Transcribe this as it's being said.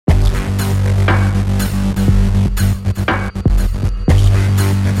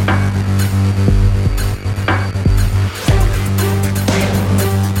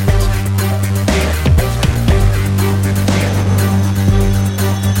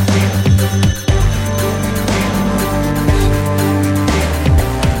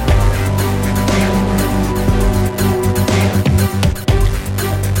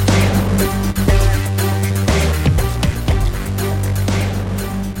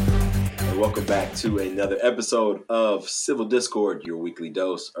welcome back to another episode of Civil Discord, your weekly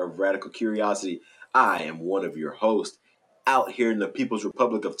dose of radical curiosity. I am one of your hosts out here in the People's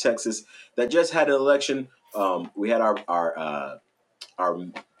Republic of Texas that just had an election. We had our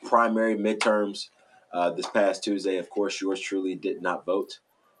primary midterms this past Tuesday. Of course, yours truly did not vote,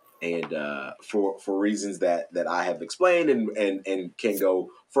 and for reasons that I have explained and can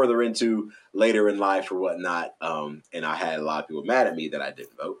go further into later in life or whatnot. And I had a lot of people mad at me that I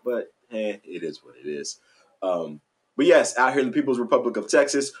didn't vote, but it is what it is. But yes, out here in the People's Republic of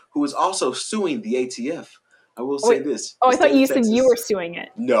Texas, who is also suing the ATF. I will say this. Oh, I thought you said you were suing it.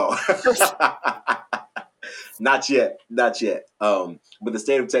 No. Not yet. But the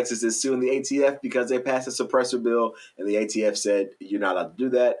state of Texas is suing the ATF because they passed a suppressor bill, and the ATF said, you're not allowed to do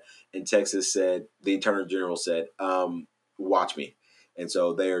that. And Texas said, the Attorney General said, watch me. And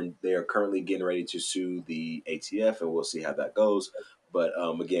so they are currently getting ready to sue the ATF, and we'll see how that goes. But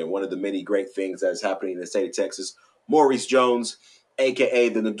again, one of the many great things that is happening in the state of Texas, Maurice Jones, a.k.a.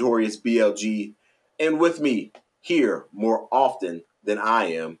 the notorious BLG, and with me here more often than I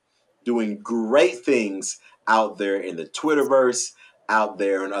am, doing great things out there in the Twitterverse, out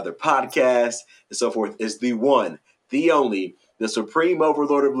there in other podcasts, and so forth, is the one, the only, the supreme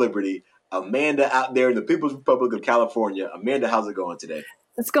overlord of liberty, Amanda out there in the People's Republic of California. Amanda, how's it going today?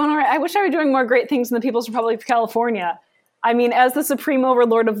 It's going all right. I wish I were doing more great things in the People's Republic of California. I mean, as the supreme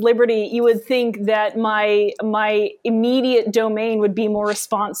overlord of liberty, you would think that my immediate domain would be more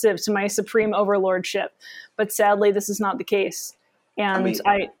responsive to my supreme overlordship. But sadly, this is not the case. And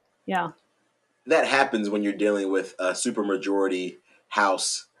yeah. That happens when you're dealing with a supermajority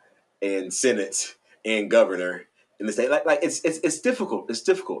House and Senate and governor in the state. Like it's difficult. It's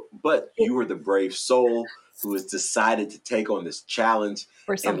difficult. But you are the brave soul who has decided to take on this challenge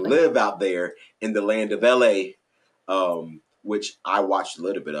and live out there in the land of LA, which I watched a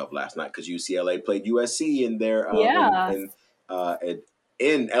little bit of last night because UCLA played USC in there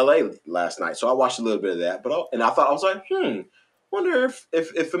in LA last night. So I watched a little bit of that. And I was like, wonder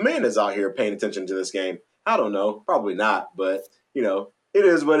if Amanda's out here paying attention to this game. I don't know. Probably not. But, it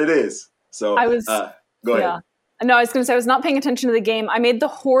is what it is. So go ahead. No, I was going to say I was not paying attention to the game. I made the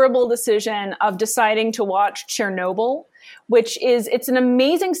horrible decision of deciding to watch Chernobyl, it's an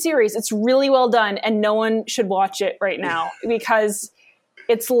amazing series. It's really well done, and no one should watch it right now because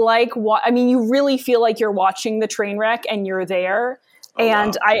it's like, you really feel like you're watching the train wreck and you're there. Oh,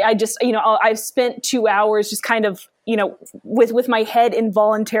 and wow. I just, I've spent 2 hours just kind of, with my head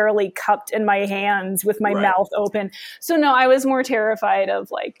involuntarily cupped in my hands with my mouth open. So no, I was more terrified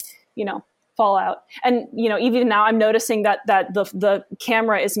of Fallout. And, even now I'm noticing that the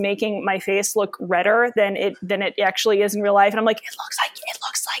camera is making my face look redder than it actually is in real life. And I'm like, it looks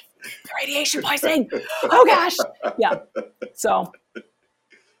like the radiation poisoning. Oh gosh. Yeah. So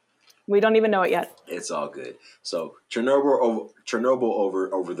we don't even know it yet. It's all good. So Chernobyl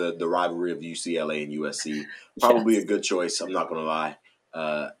over the rivalry of UCLA and USC, probably a good choice. I'm not going to lie.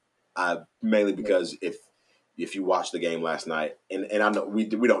 Mainly because if you watched the game last night, and I know we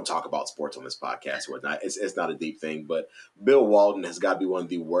don't talk about sports on this podcast or whatnot. It's not a deep thing, but Bill Walton has got to be one of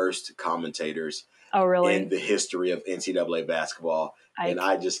the worst commentators in the history of NCAA basketball. And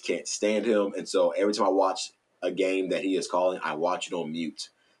I just can't stand him. And so every time I watch a game that he is calling, I watch it on mute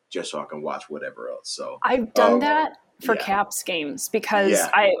just so I can watch whatever else. So I've done that for Caps games because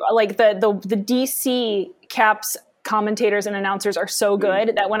I like the DC Caps commentators and announcers are so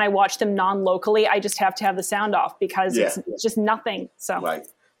good that when I watch them non-locally, I just have to have the sound off because it's just nothing. So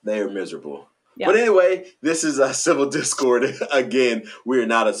they are miserable. Yeah. But anyway, this is a Civil Discord. Again, we are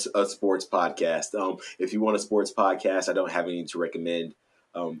not a sports podcast. If you want a sports podcast, I don't have any to recommend,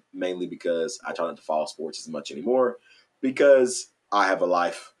 mainly because I try not to follow sports as much anymore because I have a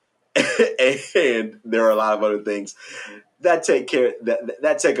life and there are a lot of other things that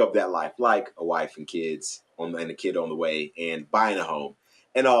take up that life, like a wife and kids and a kid on the way and buying a home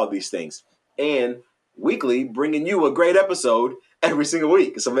and all of these things. And weekly, bringing you a great episode every single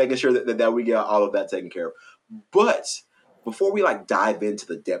week. So making sure that we get all of that taken care of. But before we dive into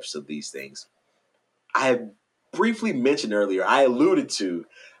the depths of these things, I have briefly mentioned earlier, I alluded to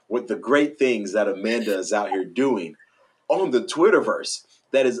what the great things that Amanda is out here doing on the Twitterverse.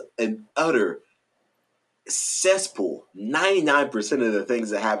 That is an utter cesspool. 99% of the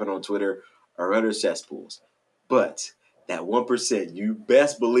things that happen on Twitter are utter cesspools. But that 1%, you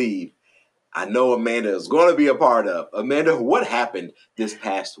best believe, I know Amanda is going to be a part of. Amanda, what happened this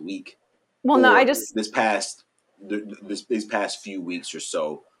past week? Well, no, these past few weeks or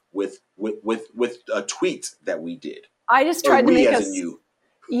so with a tweet that we did. I just tried to make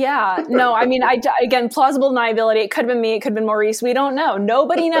Yeah, no, I mean, again, plausible deniability. It could have been me. It could have been Maurice. We don't know.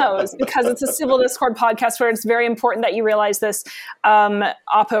 Nobody knows because it's a Civil Discord podcast where it's very important that you realize this.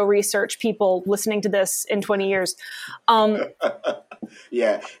 Oppo research people listening to this in 20 years.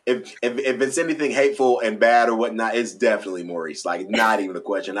 Yeah, if it's anything hateful and bad or whatnot, it's definitely Maurice. Like, not even a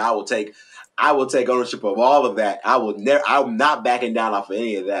question. I will take ownership of all of that. I'm not backing down off of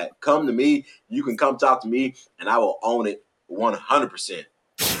any of that. Come to me. You can come talk to me, and I will own it 100%.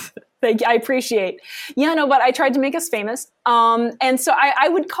 Thank you. I appreciate. Yeah, no, but I tried to make us famous. And so I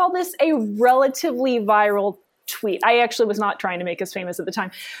would call this a relatively viral tweet. I actually was not trying to make us famous at the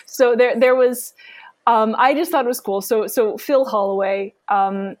time. So there was, I just thought it was cool. So Phil Holloway,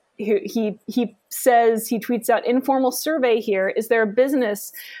 he says, he tweets out, informal survey here. Is there a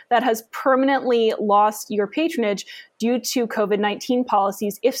business that has permanently lost your patronage due to COVID-19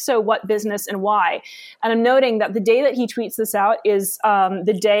 policies? If so, what business and why? And I'm noting that the day that he tweets this out is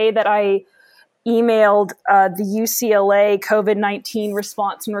the day that I emailed the UCLA COVID-19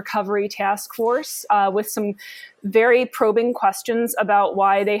 Response and Recovery Task Force with some very probing questions about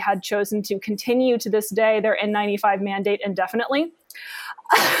why they had chosen to continue to this day their N95 mandate indefinitely.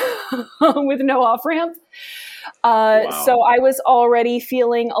 With no off ramp. Wow. So I was already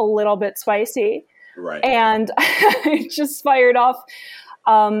feeling a little bit spicy. Right. And I just fired off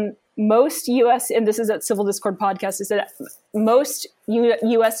most U.S., and this is at Civil Discord Podcast, is that most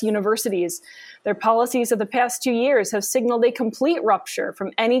U.S. universities, their policies of the past 2 years have signaled a complete rupture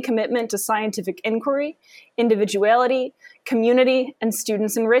from any commitment to scientific inquiry, individuality, community, and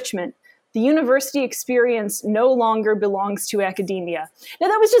students' enrichment. The university experience no longer belongs to academia. Now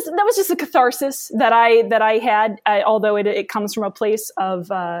that was just a catharsis that I had, although it comes from a place of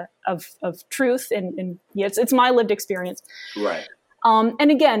truth and yes, it's my lived experience. Right.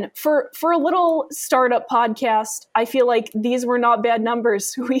 And again, for a little startup podcast, I feel like these were not bad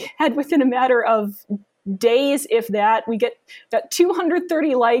numbers. We had within a matter of days, if that, we got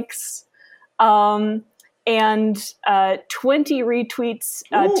 230 likes. And 20 retweets,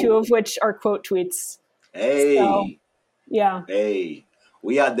 2 of which are quote tweets. Hey. So, yeah. Hey.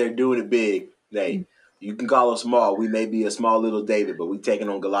 We out there doing it big. Hey, you can call us small. We may be a small little David, but we taking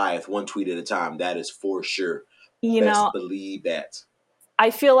on Goliath 1 tweet at a time. That is for sure. Best believe that. I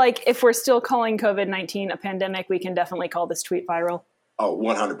feel like if we're still calling COVID-19 a pandemic, we can definitely call this tweet viral. Oh,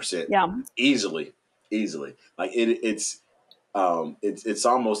 100%. Yeah. Easily. Like it's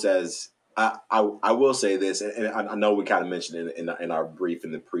almost as I will say this, and I know we kind of mentioned it in our brief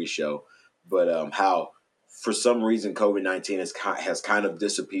in the pre-show, but how for some reason COVID-19 has kind of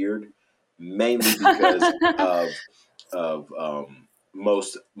disappeared, mainly because of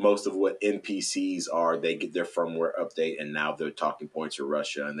most of what NPCs are. They get their firmware update, and now their talking points are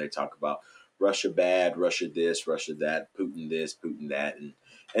Russia, and they talk about Russia bad, Russia this, Russia that, Putin this, Putin that,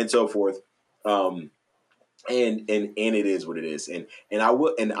 and so forth. And it is what it is, and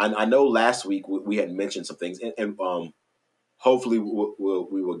I know last week we had mentioned some things, and hopefully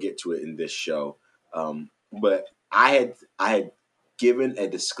we will get to it in this show. But I had given a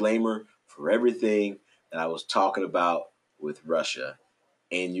disclaimer for everything that I was talking about with Russia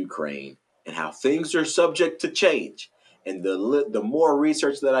and Ukraine, and how things are subject to change. And the more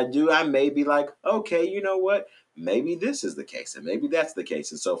research that I do, I may be like, okay, you know what? Maybe this is the case, and maybe that's the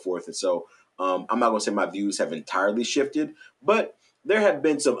case, and so forth. And so I'm not going to say my views have entirely shifted, but there have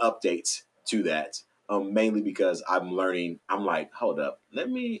been some updates to that, mainly because I'm learning. I'm like, hold up, let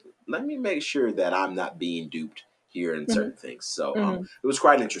me make sure that I'm not being duped here in certain things. So it was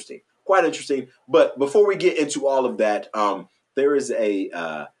quite interesting. But before we get into all of that, there is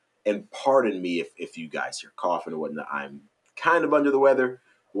and pardon me if you guys hear coughing or whatnot, I'm kind of under the weather,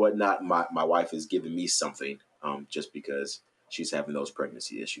 whatnot. My wife is giving me something, just because she's having those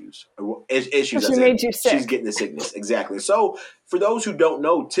pregnancy issues. Issues. She made you sick. She's getting the sickness. Exactly. So for those who don't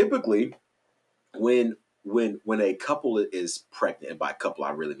know, typically when a couple is pregnant, and by couple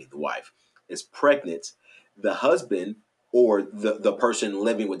I really mean the wife, is pregnant, the husband or the person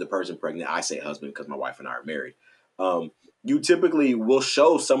living with the person pregnant, I say husband because my wife and I are married, you typically will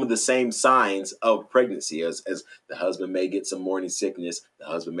show some of the same signs of pregnancy, as the husband may get some morning sickness, the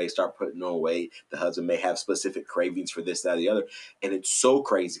husband may start putting on weight, the husband may have specific cravings for this, that, or the other. And it's so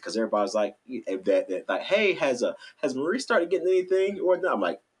crazy because everybody's like, like, hey, has Marie started getting anything or not? I'm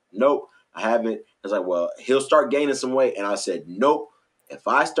like, nope, I haven't. It's like, well, he'll start gaining some weight. And I said, nope, if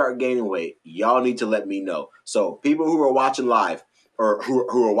I start gaining weight, y'all need to let me know. So people who are watching live, or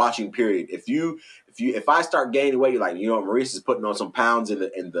who are watching period, if I start gaining weight, like, you know, Maurice is putting on some pounds in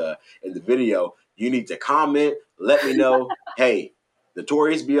the video, you need to comment, let me know, hey,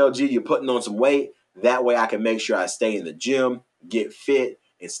 Notorious BLG, you're putting on some weight. That way I can make sure I stay in the gym, get fit,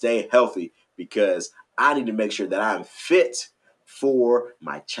 and stay healthy, because I need to make sure that I'm fit for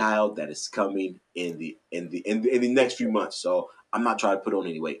my child that is coming in the next few months. So I'm not trying to put on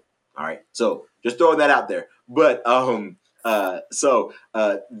any weight. All right. So just throwing that out there. But there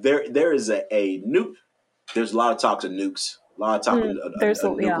is a nuke. There's a lot of talk of nukes, a lot of talk of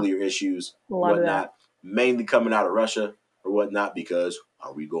nuclear issues, whatnot, mainly coming out of Russia or whatnot, because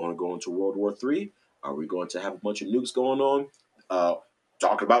are we going to go into World War III? Are we going to have a bunch of nukes going on?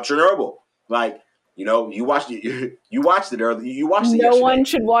 Talking about Chernobyl. Like, you watched it earlier. You watched it yesterday. No one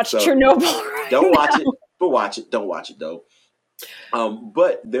should watch Chernobyl right Don't watch now. it, but watch it. Don't watch it, though.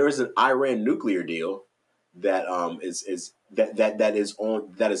 But there is an Iran nuclear deal that is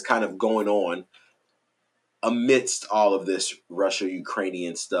kind of going on amidst all of this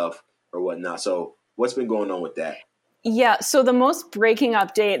Russia-Ukrainian stuff or whatnot. So what's been going on with that? Yeah, so the most breaking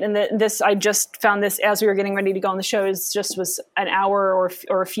update, and this I just found this as we were getting ready to go on the show, was an hour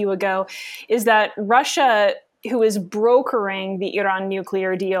or a few ago, is that Russia, who is brokering the Iran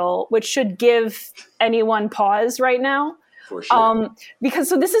nuclear deal, which should give anyone pause right now. For sure. Because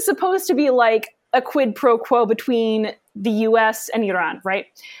so this is supposed to be like a quid pro quo between the US and Iran, right?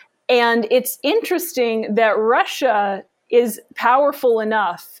 And it's interesting that Russia is powerful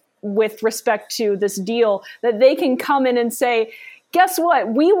enough with respect to this deal that they can come in and say, guess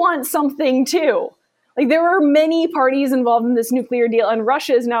what? We want something too. Like, there are many parties involved in this nuclear deal, and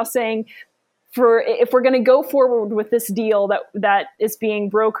Russia is now saying, if we're going to go forward with this deal that is being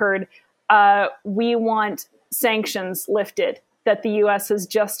brokered, we want sanctions lifted that the U.S. has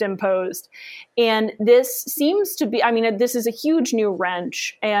just imposed. And this seems to be, this is a huge new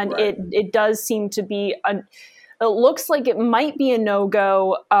wrench, and right. It does seem to be it looks like it might be a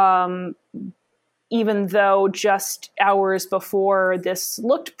no-go, even though just hours before this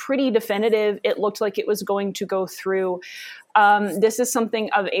looked pretty definitive. It looked like it was going to go through. This is something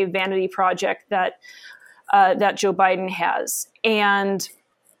of a vanity project that Joe Biden has. And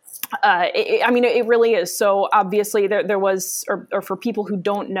it really is. So obviously there was, or for people who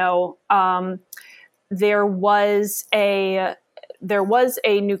don't know, there was a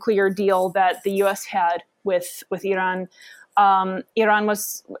nuclear deal that the U.S. had with Iran. Iran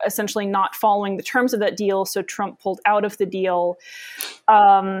was essentially not following the terms of that deal, so Trump pulled out of the deal.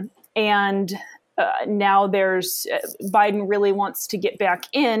 And now Biden really wants to get back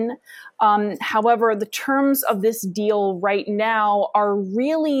in. However, the terms of this deal right now are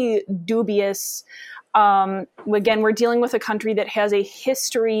really dubious. Again, we're dealing with a country that has a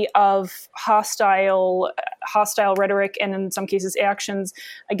history of hostile rhetoric and in some cases actions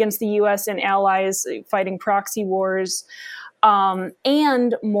against the U.S. and allies, fighting proxy wars.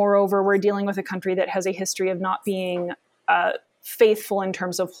 And moreover, we're dealing with a country that has a history of not being faithful in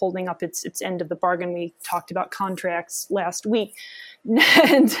terms of holding up its end of the bargain. We talked about contracts last week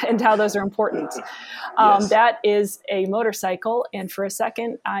and how those are important. Yes. That is a motorcycle. And for a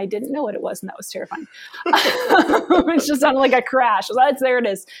second, I didn't know what it was, and that was terrifying. It just sounded like a crash. There it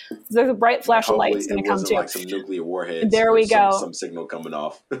is. There's a bright flash of light. It's going to come too. Like some nuclear warheads. There we go. Some signal coming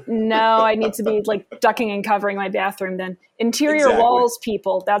off. No, I need to be like ducking and covering my bathroom then. Interior walls,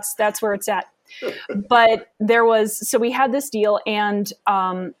 people. That's where it's at. But so we had this deal, and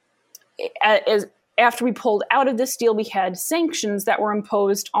after we pulled out of this deal, we had sanctions that were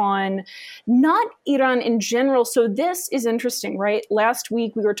imposed on not Iran in general. So this is interesting, right? Last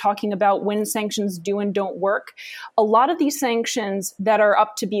week, we were talking about when sanctions do and don't work. A lot of these sanctions that are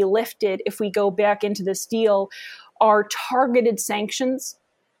up to be lifted, if we go back into this deal, are targeted sanctions,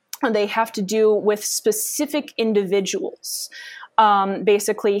 and they have to do with specific individuals.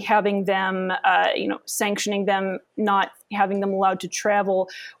 Basically having them, sanctioning them, not having them allowed to travel,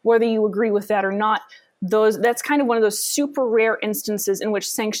 whether you agree with that or not. That's kind of one of those super rare instances in which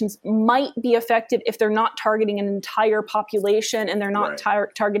sanctions might be effective if they're not targeting an entire population and they're not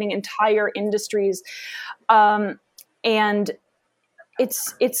targeting entire industries. And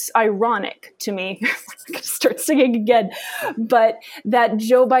it's ironic to me, I'm going to start singing again, but that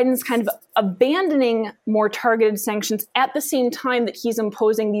Joe Biden's kind of abandoning more targeted sanctions at the same time that he's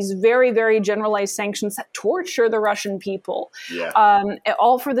imposing these very, very generalized sanctions that torture the Russian people,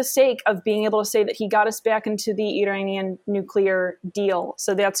 all for the sake of being able to say that he got us back into the Iranian nuclear deal.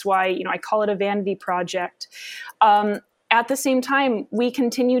 So that's why, I call it a vanity project. At the same time, we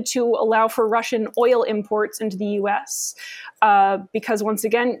continue to allow for Russian oil imports into the U.S. Because once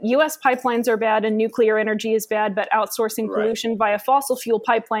again, U.S. pipelines are bad and nuclear energy is bad, but outsourcing pollution via fossil fuel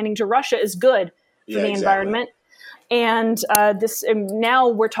pipelining to Russia is good for the environment. And now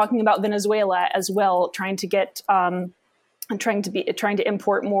we're talking about Venezuela as well, trying to get and trying to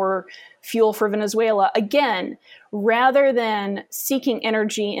import more fuel for Venezuela. Again, rather than seeking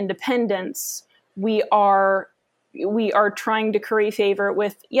energy independence, we are trying to curry favor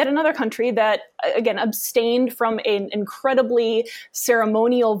with yet another country that, again, abstained from an incredibly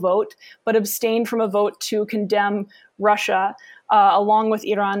ceremonial vote, but abstained from a vote to condemn Russia, along with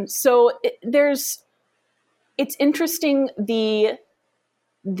Iran. So it's interesting the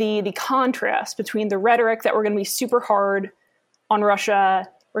contrast between the rhetoric that we're going to be super hard on Russia,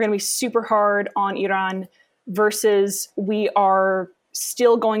 we're going to be super hard on Iran, versus we are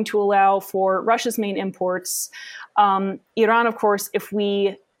still going to allow for Russia's main imports. Iran, of course, if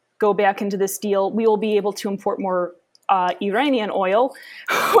we go back into this deal, we will be able to import more Iranian oil,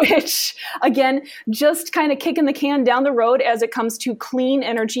 which, again, just kind of kicking the can down the road as it comes to clean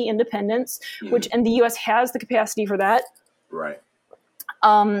energy independence, and the U.S. has the capacity for that. Right.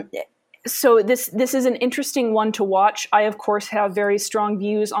 So this is an interesting one to watch. I, of course, have very strong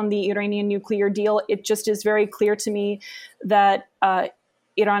views on the Iranian nuclear deal. It just is very clear to me that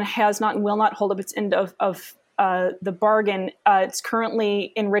Iran has not and will not hold up its end of the bargain. It's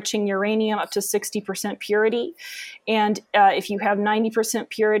currently enriching uranium up to 60% purity. And if you have 90%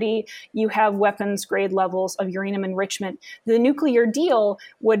 purity, you have weapons grade levels of uranium enrichment. The nuclear deal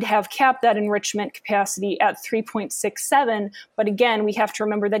would have capped that enrichment capacity at 3.67. But again, we have to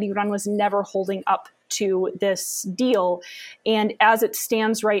remember that Iran was never holding up to this deal. And as it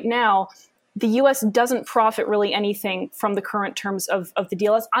stands right now, the U.S. doesn't profit really anything from the current terms of the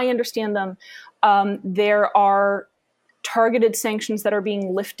deal, as I understand them. There are targeted sanctions that are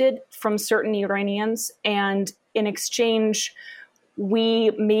being lifted from certain Iranians, and in exchange,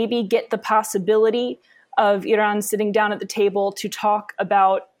 we maybe get the possibility of Iran sitting down at the table to talk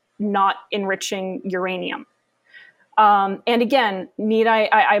about not enriching uranium. And again,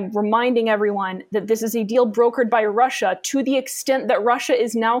 I'm reminding everyone that this is a deal brokered by Russia, to the extent that Russia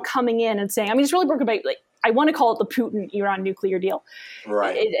is now coming in and saying, it's really brokered by, I want to call it the Putin-Iran nuclear deal.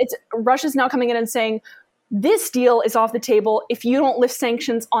 Right. Russia's now coming in and saying, this deal is off the table if you don't lift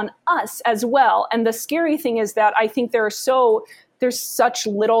sanctions on us as well. And the scary thing is that I think there's such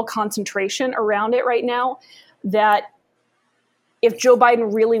little concentration around it right now that if Joe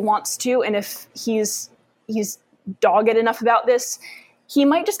Biden really wants to, and if he's dogged enough about this, he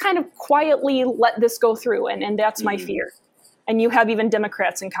might just kind of quietly let this go through. And that's my fear. And you have even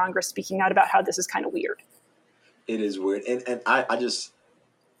Democrats in Congress speaking out about how this is kind of weird. It is weird. And I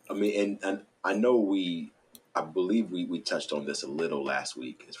know I believe we touched on this a little last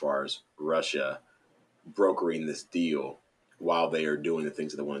week as far as Russia brokering this deal while they are doing the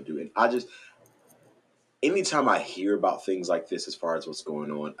things that they want to do. And anytime I hear about things like this, as far as what's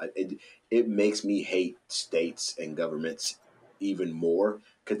going on, it makes me hate states and governments even more,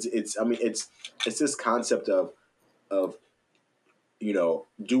 because it's this concept of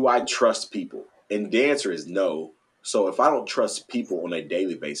do I trust people? And the answer is no. So if I don't trust people on a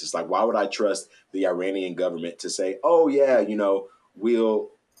daily basis, like, why would I trust the Iranian government to say, oh yeah, we will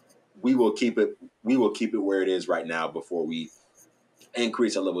keep it where it is right now before we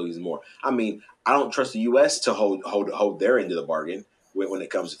increase our level even more. I don't trust the U.S. to hold their end of the bargain when it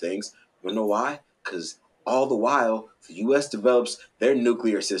comes to things. You know why? Because all the while the U.S. develops their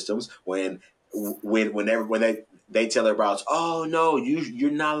nuclear systems when they tell their brothers, oh no,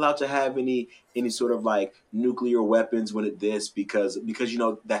 you're not allowed to have any sort of like nuclear weapons when it this because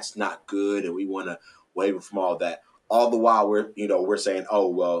that's not good, and we want to waiver from all that. All the while we're saying, oh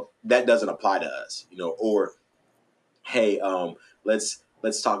well, that doesn't apply to us, or hey, let's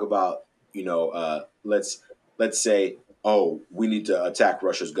talk about let's say, oh, we need to attack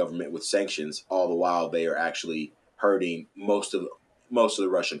Russia's government with sanctions, all the while they are actually hurting most of the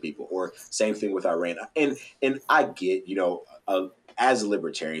Russian people. Or same thing with Iran. And I get, as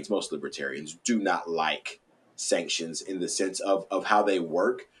libertarians, most libertarians do not like sanctions in the sense of how they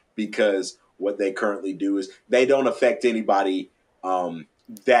work, because what they currently do is they don't affect anybody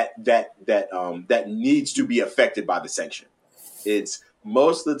that needs to be affected by the sanction. It's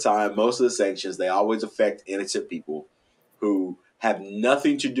most of the time, most of the sanctions, they always affect innocent people who have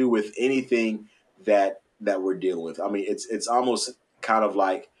nothing to do with anything that we're dealing with. It's almost kind of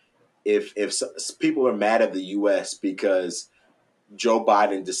like if people are mad at the U.S. because Joe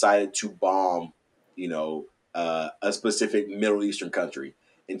Biden decided to bomb, a specific Middle Eastern country,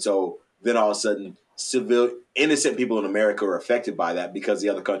 and so then all of a sudden, innocent people in America are affected by that because the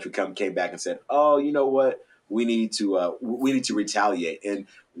other country came back and said, "Oh, you know what? We need to retaliate." And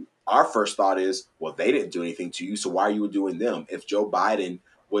our first thought is, well, they didn't do anything to you, so why are you doing them? If Joe Biden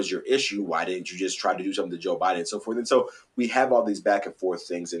was your issue, why didn't you just try to do something to Joe Biden and so forth? And so we have all these back and forth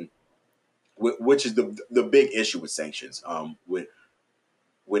things, and which is the big issue with sanctions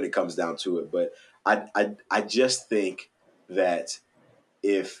when it comes down to it. But I just think that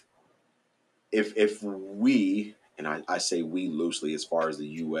if we, and I say we loosely as far as the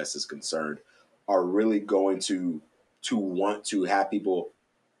U.S. is concerned, are really going to want to have people,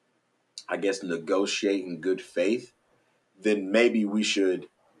 I guess, negotiate in good faith, then maybe we should,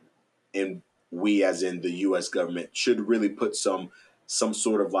 and we as in the U.S. government, should really put some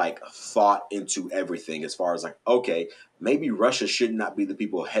sort of like thought into everything as far as like, okay, maybe Russia should not be the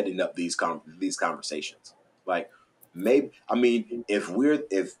people heading up these conversations. Like, maybe, I mean, if we're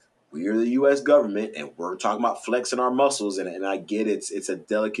the U.S. government and we're talking about flexing our muscles, and I get it's a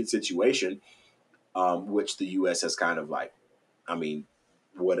delicate situation, which the U.S. has kind of like, I mean,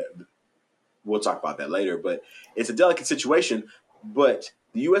 we'll talk about that later, but it's a delicate situation. But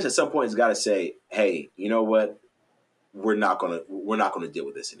the U.S. at some point has got to say, hey, you know what? We're not gonna deal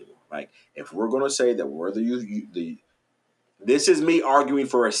with this anymore. Like, if we're gonna say that we're this is me arguing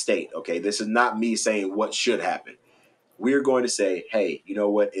for a state. Okay, this is not me saying what should happen. We're going to say, hey, you know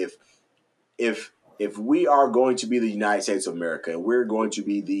what? If we are going to be the United States of America and we're going to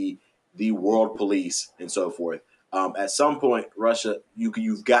be the world police and so forth, at some point, Russia,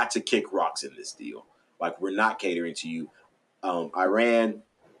 you've got to kick rocks in this deal. Like, we're not catering to you. Iran,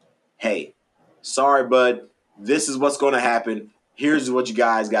 hey, sorry, bud. This is what's going to happen. Here's what you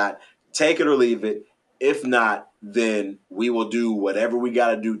guys got. Take it or leave it. If not, then we will do whatever we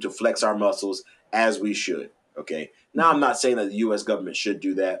got to do to flex our muscles as we should. Okay. Now, I'm not saying that the U.S. government should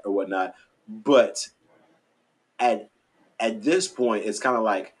do that or whatnot, but at this point, it's kind of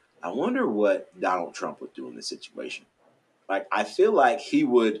like, I wonder what Donald Trump would do in this situation. Like, I feel like he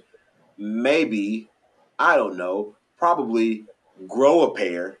would maybe, I don't know, probably grow a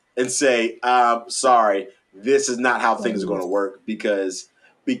pair and say, sorry, this is not how things are going to work because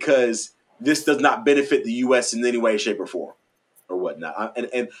this does not benefit the U.S. in any way, shape, or form or whatnot.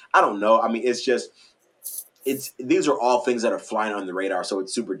 And I don't know. I mean, these are all things that are flying on the radar, so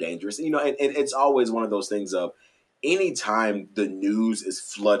it's super dangerous. And it's always one of those things of anytime the news is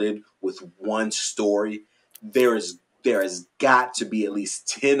flooded with one story, there has got to be at least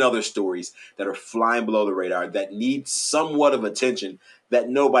 10 other stories that are flying below the radar that need somewhat of attention that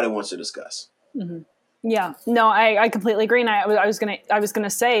nobody wants to discuss. Mm-hmm. Yeah, no, I completely agree. And I was gonna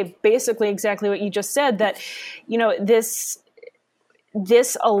say basically exactly what you just said, that,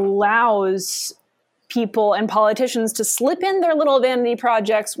 this allows people and politicians to slip in their little vanity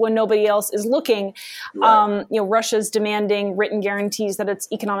projects when nobody else is looking. Right. Russia's demanding written guarantees that its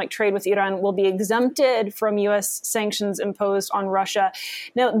economic trade with Iran will be exempted from U.S. sanctions imposed on Russia.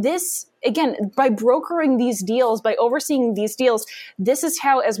 Now, this, again, by brokering these deals, by overseeing these deals, this is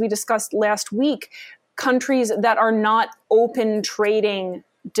how, as we discussed last week, countries that are not open trading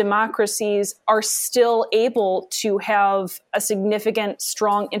democracies are still able to have a significant,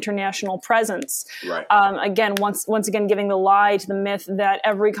 strong international presence. Right. Again, once again, giving the lie to the myth that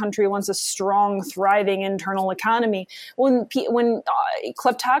every country wants a strong, thriving internal economy. When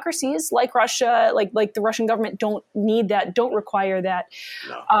kleptocracies like Russia, like the Russian government, don't need that, don't require that.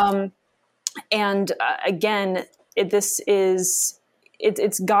 No. Again,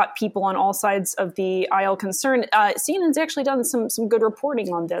 it's got people on all sides of the aisle concerned. CNN's actually done some good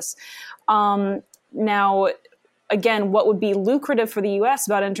reporting on this. Now, again, what would be lucrative for the U.S.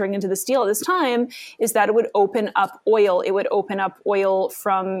 about entering into this deal at this time is that it would open up oil. It would open up oil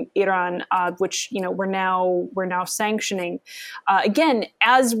from Iran, which we're now sanctioning. Again,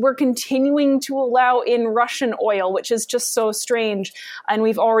 as we're continuing to allow in Russian oil, which is just so strange, and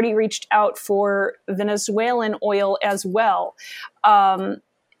we've already reached out for Venezuelan oil as well.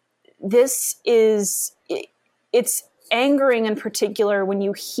 It's angering in particular when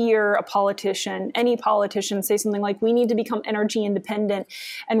you hear any politician say something like, we need to become energy independent.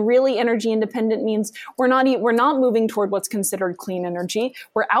 And really, energy independent means we're not moving toward what's considered clean energy.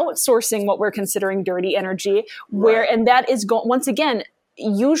 We're outsourcing what we're considering dirty energy, right. And that is once again,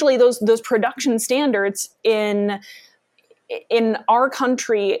 usually those production standards in our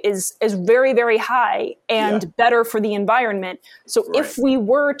country is very, very high and better for the environment. So right. If we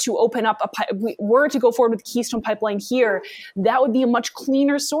were to open up we were to go forward with the Keystone Pipeline here, that would be a much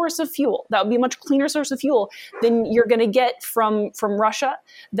cleaner source of fuel. That would be a much cleaner source of fuel than you're going to get from Russia.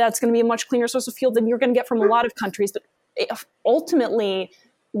 That's going to be a much cleaner source of fuel than you're going to get from a lot of countries. But ultimately,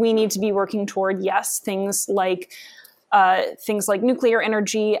 we need to be working toward, things like nuclear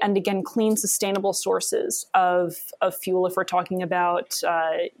energy and, again, clean, sustainable sources of fuel if we're talking about,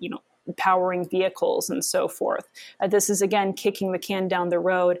 powering vehicles and so forth. This is, again, kicking the can down the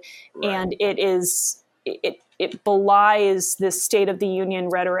road. Right. And it is it belies this State of the Union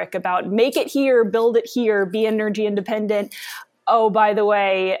rhetoric about make it here, build it here, be energy independent. Oh, by the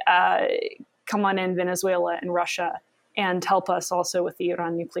way, come on in, Venezuela and Russia, and help us also with the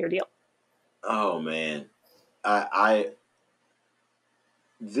Iran nuclear deal. Oh man,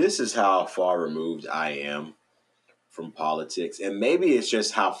 this is how far removed I am from politics, and maybe it's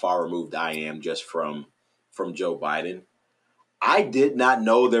just how far removed I am just from Joe Biden. I did not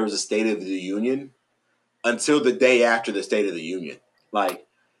know there was a State of the Union until the day after the State of the Union. Like,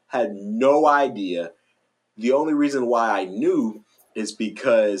 had no idea. The only reason why I knew is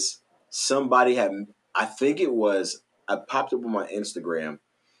because somebody had, I think it was, I popped up on my Instagram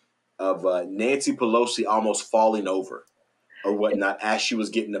of Nancy Pelosi almost falling over or whatnot as she was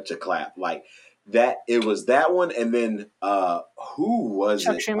getting up to clap. Like that, it was that one. And then who was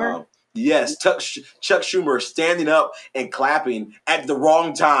Chuck it? Schumer? Yes, Chuck Schumer standing up and clapping at the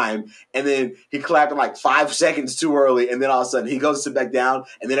wrong time. And then he clapped like 5 seconds too early. And then all of a sudden he goes to sit back down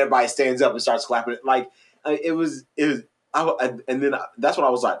and then everybody stands up and starts clapping. Like it was, and then that's when I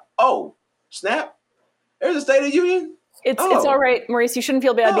was like, oh, snap. There's a State of the Union. It's all right, Maurice. You shouldn't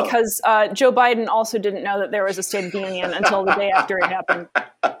feel bad because Joe Biden also didn't know that there was a State of the Union until the day after it happened.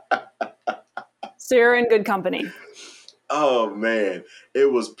 So you're in good company. Oh man, it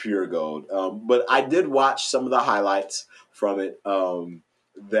was pure gold. But I did watch some of the highlights from it.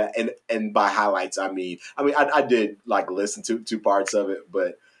 That and by highlights I mean I did like listen to parts of it,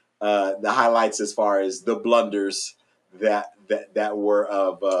 but the highlights as far as the blunders that were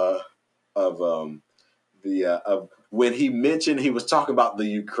of when he mentioned he was talking about the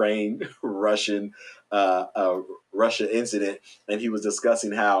Ukraine Russia incident, and he was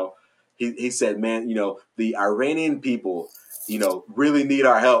discussing how he said, man, the Iranian people, really need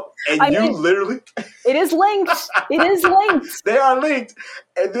our help. And literally it is linked. It is linked. They are linked.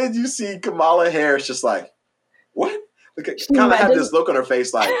 And then you see Kamala Harris just like, what? Kind of have this look on her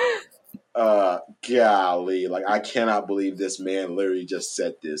face like, golly, like I cannot believe this man literally just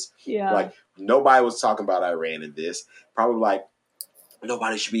said this. Yeah. Like nobody was talking about Iran in this. Probably like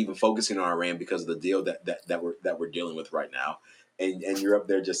nobody should be even focusing on Iran because of the deal that we're dealing with right now. And you're up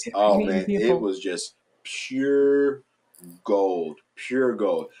there just, oh man, it was just pure gold.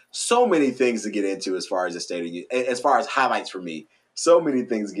 So many things to get into as far as the State of the Union, as far as highlights for me. So many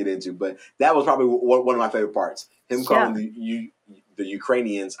things to get into, but that was probably one of my favorite parts. Him calling the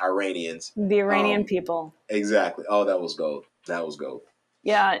Ukrainians Iranians. The Iranian people. Exactly. Oh, that was gold.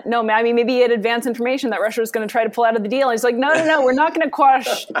 Yeah, no, I mean, maybe he had advance information that Russia was going to try to pull out of the deal. He's like, no, we're not going to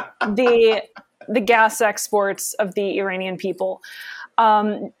quash the gas exports of the Iranian people.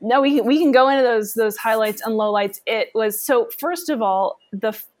 No, we can go into those highlights and lowlights. It was, so first of all,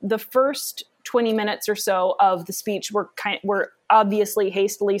 the first 20 minutes or so of the speech were obviously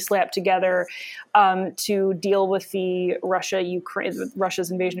hastily slapped together to deal with the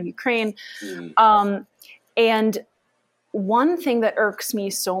Russia's invasion of Ukraine. And one thing that irks me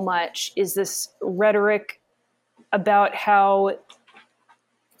so much is this rhetoric about how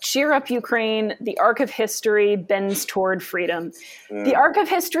cheer up Ukraine, the arc of history bends toward freedom. The arc of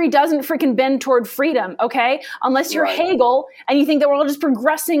history doesn't freaking bend toward freedom, okay? Unless you're Hegel and you think that we're all just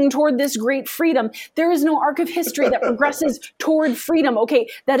progressing toward this great freedom. There is no arc of history that progresses toward freedom, okay?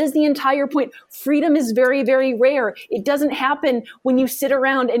 That is the entire point. Freedom is very, very rare. It doesn't happen when you sit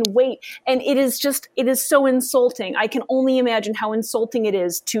around and wait. And it is so insulting. I can only imagine how insulting it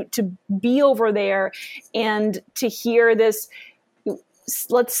is to be over there and to hear this,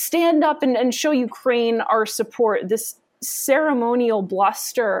 let's stand up and show Ukraine our support. This ceremonial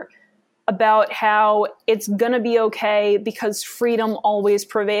bluster about how it's going to be okay because freedom always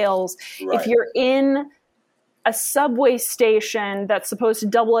prevails. Right. If you're in a subway station that's supposed to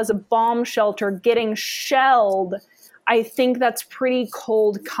double as a bomb shelter getting shelled, I think that's pretty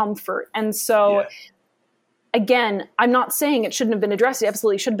cold comfort. And so, again, I'm not saying it shouldn't have been addressed. It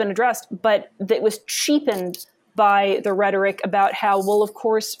absolutely should have been addressed, but it was cheapened by the rhetoric about how, well, of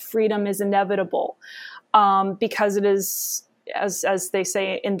course, freedom is inevitable because it is, as they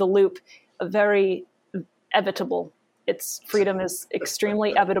say in The Loop, very evitable. Freedom is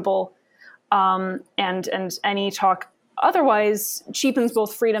extremely evitable, and any talk otherwise cheapens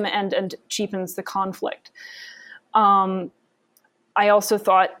both freedom and cheapens the conflict. I also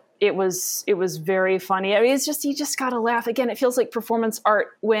thought it was very funny. I mean, it's just, you just gotta laugh. Again, it feels like performance art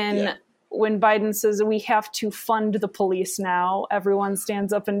when Biden says we have to fund the police now. Everyone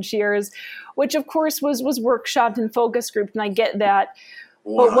stands up and cheers, which of course was workshopped and focus grouped, and I get that.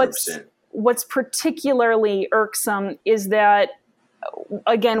 100%. But what's particularly irksome is that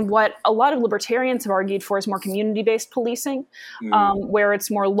again, what a lot of libertarians have argued for is more community-based policing, where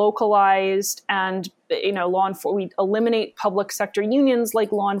it's more localized and, we eliminate public sector unions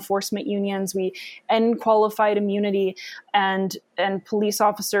like law enforcement unions. We end qualified immunity, and police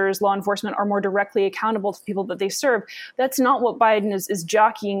officers, law enforcement are more directly accountable to people that they serve. That's not what Biden is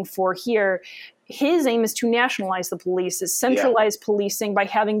jockeying for here. His aim is to nationalize the police, is centralize policing by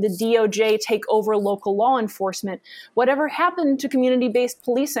having the DOJ take over local law enforcement. Whatever happened to community-based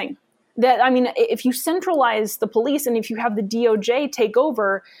policing? If you centralize the police and if you have the DOJ take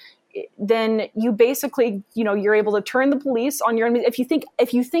over, then you basically, you're able to turn the police on your enemies. If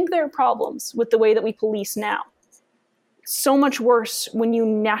you think there are problems with the way that we police now, so much worse when you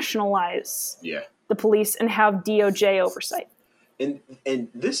nationalize the police and have DOJ oversight. And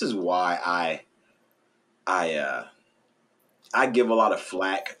this is why I give a lot of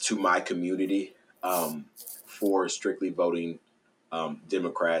flack to my community for strictly voting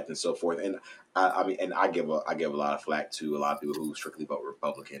Democrats and so forth. And I give a lot of flack to a lot of people who strictly vote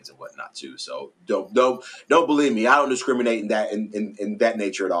Republicans and whatnot too. So don't believe me. I don't discriminate in that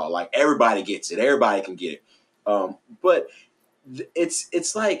nature at all. Like, everybody gets it. Everybody can get it. But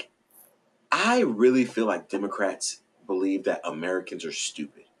it's like, I really feel like Democrats believe that Americans are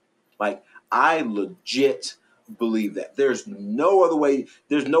stupid. Like, I legit believe that. There's no other way.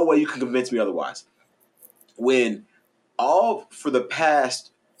 There's no way you can convince me otherwise. When for the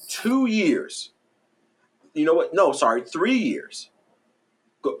past 2 years, 3 years.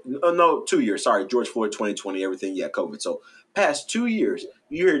 No, 2 years. Sorry, George Floyd, 2020, everything. Yeah, COVID. So past 2 years,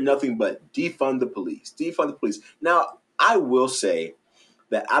 you hear nothing but defund the police. Defund the police. Now, I will say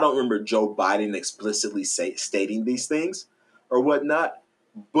that I don't remember Joe Biden explicitly stating these things or whatnot.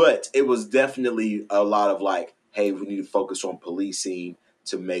 But it was definitely a lot of like, hey, we need to focus on policing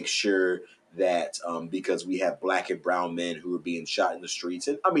to make sure that because we have black and brown men who are being shot in the streets.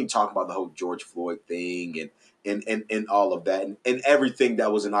 And talking about the whole George Floyd thing and all of that and everything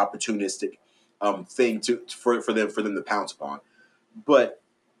that was an opportunistic thing for them to pounce upon. But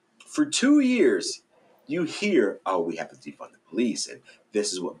for 2 years, you hear, oh, we have to defund the police, and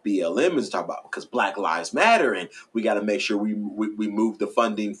this is what BLM is talking about because Black Lives Matter, and we got to make sure we move the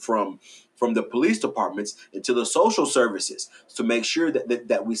funding from the police departments into the social services to make sure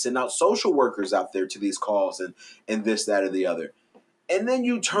that we send out social workers out there to these calls and this, that, or the other. And then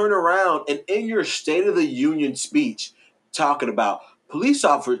you turn around and in your State of the Union speech talking about police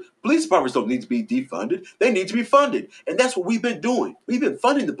departments don't need to be defunded. They need to be funded. And that's what we've been doing. We've been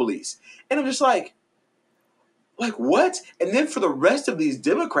funding the police. And I'm just like what? And then for the rest of these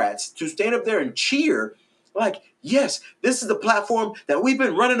Democrats to stand up there and cheer, like, yes, this is the platform that we've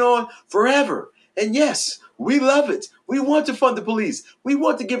been running on forever. And yes, we love it. We want to fund the police. We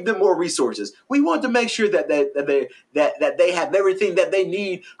want to give them more resources. We want to make sure that they have everything that they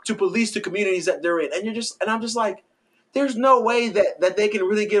need to police the communities that they're in. And I'm just like, there's no way that they can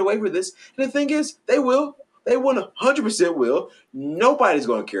really get away with this. And the thing is, they will. They 100% will. Nobody's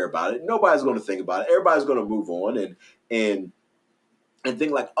going to care about it. Nobody's going to think about it. Everybody's going to move on and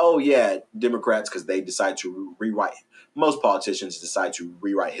think like, oh yeah, Democrats, because they decide to rewrite. Most politicians decide to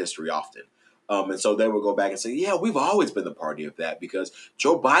rewrite history often. And so they will go back and say, yeah, we've always been the party of that because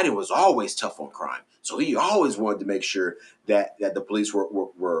Joe Biden was always tough on crime. So he always wanted to make sure that the police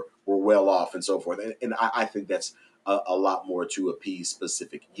were well off and so forth. And I think that's a lot more to appease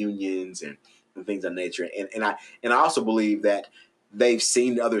specific unions and things of nature. And I also believe that they've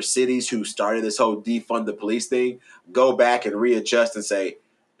seen other cities who started this whole defund the police thing go back and readjust and say,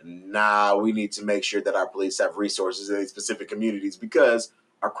 nah, we need to make sure that our police have resources in these specific communities because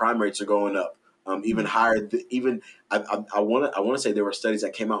our crime rates are going up. Even higher. I want to say there were studies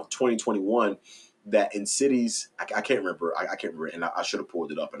that came out in 2021 that in cities, I can't remember. I can't remember, and I should have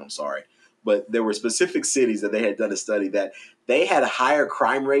pulled it up, and I'm sorry. But there were specific cities that they had done a study that they had higher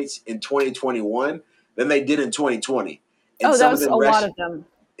crime rates in 2021 than they did in 2020. And that was a lot of them.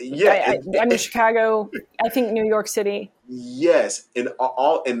 Yeah, Chicago. I think New York City. Yes, and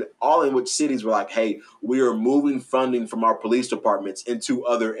all in which cities were like, hey, we are moving funding from our police departments into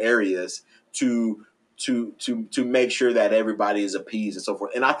other areas to make sure that everybody is appeased and so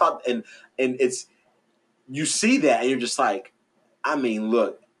forth. And I thought, and it's, you see that and you're just like,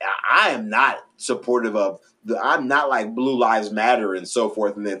 look, I am not supportive of I'm not like Blue Lives Matter and so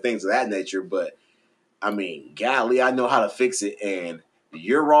forth and then things of that nature. But golly, I know how to fix it. And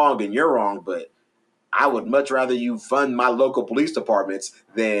you're wrong, but I would much rather you fund my local police departments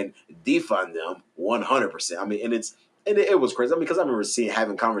than defund them 100%. And it was crazy. Because I remember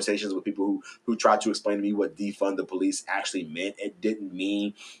having conversations with people who tried to explain to me what defund the police actually meant. It didn't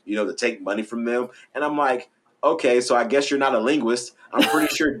mean, to take money from them. And I'm like, okay, so I guess you're not a linguist. I'm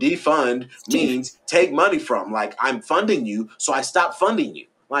pretty sure defund means take money from. Like, I'm funding you, so I stop funding you.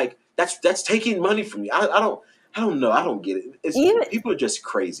 Like, that's taking money from you. I don't know. I don't get it. People are just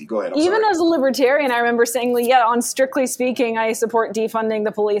crazy. Go ahead. I'm even sorry. as a libertarian, I remember saying, yeah, on strictly speaking, I support defunding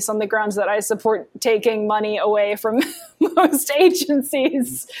the police on the grounds that I support taking money away from most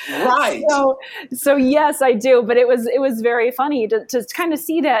agencies. Right. So yes, I do. But it was very funny to kind of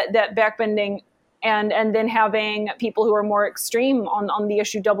see that backbending. And then having people who are more extreme on the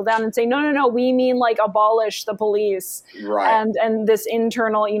issue double down and say, no, we mean like abolish the police, right? And this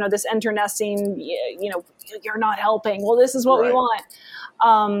internal, this internecine, you're not helping. Well, this is what we want,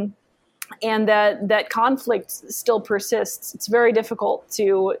 and that conflict still persists. It's very difficult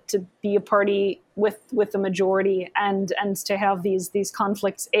to be a party with the majority and to have these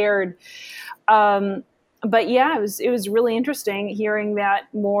conflicts aired. But yeah, it was really interesting hearing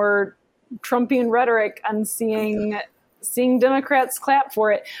that more Trumpian rhetoric and seeing Democrats clap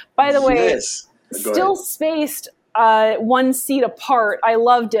for it. By the way, still spaced 1 seat apart. I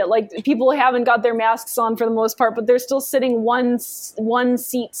loved it. Like, people haven't got their masks on for the most part, but they're still sitting one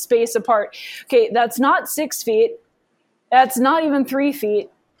seat space apart. Okay, that's not 6 feet. That's not even 3 feet.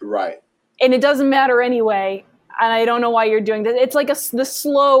 Right. And it doesn't matter anyway. And I don't know why you're doing that. It's like the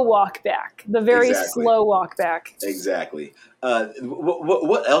slow walk back, the very slow walk back. Exactly.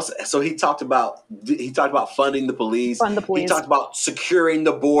 What else? So he talked about funding the police. Fund the police. He talked about securing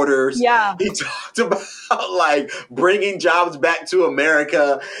the borders. Yeah. He talked about like bringing jobs back to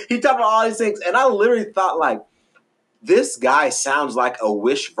America. He talked about all these things, and I literally thought, like, this guy sounds like a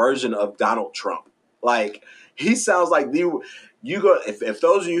Wish version of Donald Trump. Like, he sounds like if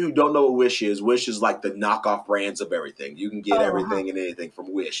those of you who don't know what Wish is like the knockoff brands of everything. You can get everything and anything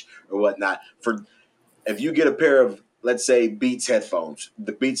from Wish or whatnot. If you get a pair of, let's say, Beats headphones,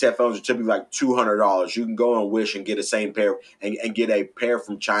 the Beats headphones are typically like $200. You can go on Wish and get the same pair and get a pair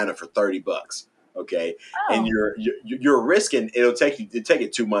from China for $30. Okay, and you're risking it'll take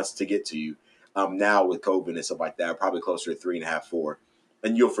it 2 months to get to you. Now with COVID and stuff like that, probably closer to 3.5, 4,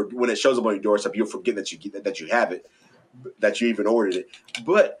 and when it shows up on your doorstep, you'll forget that you have it, that you even ordered it.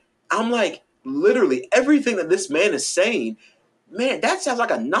 But I'm like, literally everything that this man is saying, man, that sounds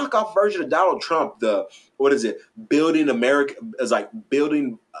like a knockoff version of Donald Trump. Building America is like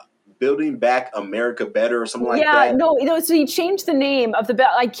building back America better or something like that. Yeah, no, so he changed the name of the bill.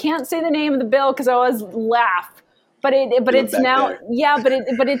 I can't say the name of the bill because I always laugh. But it's now there. Yeah,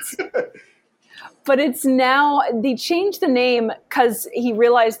 but it's now, they changed the name because he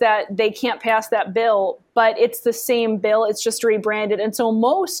realized that they can't pass that bill, but it's the same bill. It's just rebranded. And so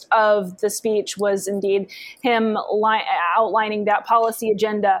most of the speech was indeed him outlining that policy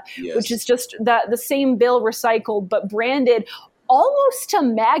agenda, which is just the same bill recycled, but branded almost to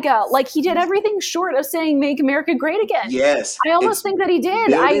MAGA. Like, he did everything short of saying make America great again. Yes. I almost think that he did.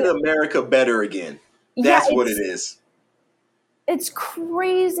 Building America better again. That's what it is. It's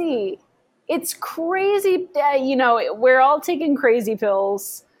crazy. It's crazy. We're all taking crazy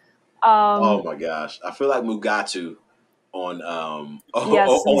pills. Oh my gosh. I feel like Mugatu on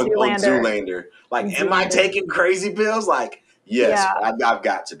Zoolander. Like, am I taking crazy pills? Like, yes, I've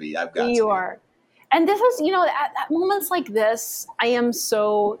got to be. You are. And this is, at moments like this, I am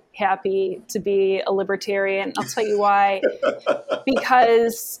so happy to be a libertarian. I'll tell you why.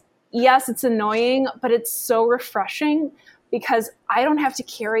 Because, yes, it's annoying, but it's so refreshing because I don't have to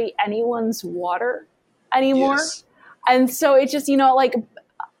carry anyone's water anymore. Yes. And so it's just, like,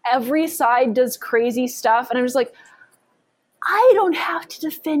 every side does crazy stuff. And I'm just like, I don't have to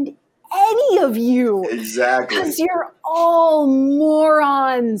defend any of you. Exactly. Because you're all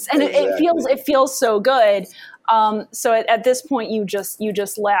morons. And exactly. it feels so good. So at this point, you just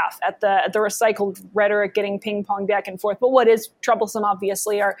laugh at the recycled rhetoric getting ping pong back and forth. But what is troublesome,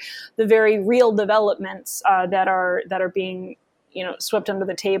 obviously, are the very real developments that are being swept under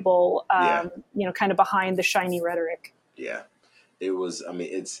the table. Kind of behind the shiny rhetoric. Yeah, it was. I mean,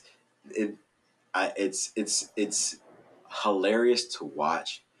 it's hilarious to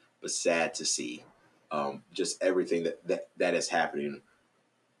watch, but sad to see. Just everything that is happening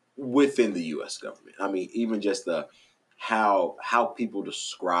within the U.S. government. I mean, even just how people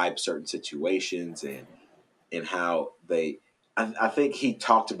describe certain situations and how they. I think he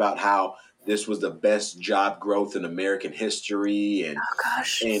talked about how this was the best job growth in American history, and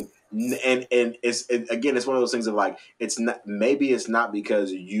and it's one of those things of like, it's not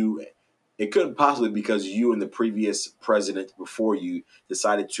because you. It couldn't possibly be because you and the previous president before you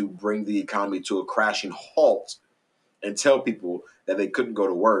decided to bring the economy to a crashing halt and tell people that they couldn't go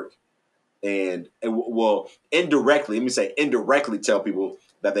to work, and indirectly, let me say indirectly tell people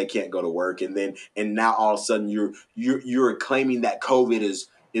that they can't go to work, and now all of a sudden you're claiming that COVID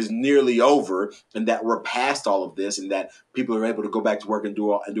is nearly over and that we're past all of this and that people are able to go back to work and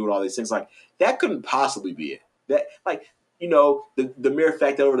do all these things. Like, that couldn't possibly be it. That, like, the mere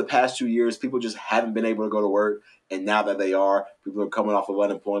fact that over the past 2 years people just haven't been able to go to work, and now that they are, people are coming off of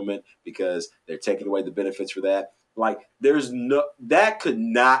unemployment because they're taking away the benefits for that. Like, that could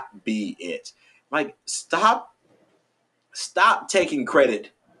not be it. Like, stop taking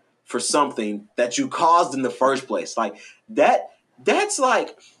credit for something that you caused in the first place. Like, that's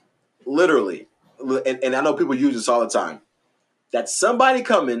like, literally, and I know people use this all the time, that's somebody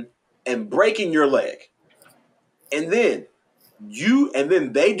coming and breaking your leg. And then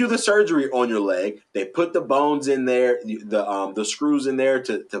they do the surgery on your leg. They put the bones in there, the screws in there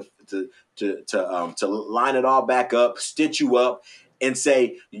to line it all back up, stitch you up, and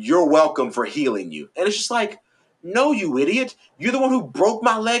say, you're welcome for healing you. And it's just like, no, you idiot. You're the one who broke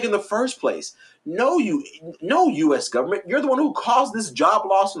my leg in the first place. No, U.S. government. You're the one who caused this job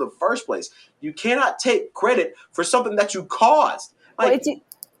loss in the first place. You cannot take credit for something that you caused. Like,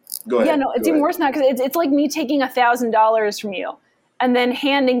 go ahead. Yeah, no, it's even worse than that, because it's like me taking $1,000 from you and then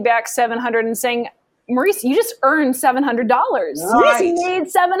handing back $700 and saying, Maurice, you just earned $700. Right. You made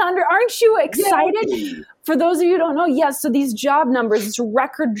 $700. Aren't you excited? Yeah. For those of you who don't know, yes, so these job numbers, this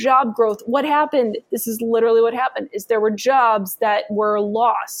record job growth, what happened, this is literally what happened, is there were jobs that were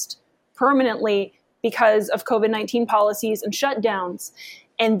lost permanently because of COVID-19 policies and shutdowns.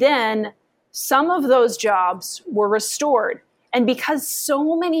 And then some of those jobs were restored. And because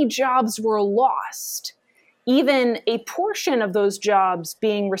so many jobs were lost, even a portion of those jobs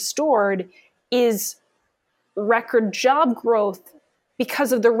being restored is record job growth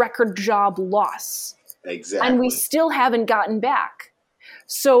because of the record job loss. Exactly. And we still haven't gotten back.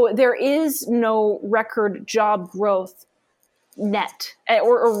 So there is no record job growth net,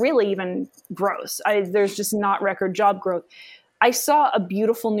 or really even gross. There's just not record job growth. I saw a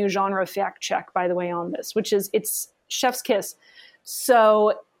beautiful new genre fact check, by the way, on this, which is, it's chef's kiss.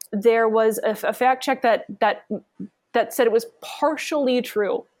 So there was a fact check that said it was partially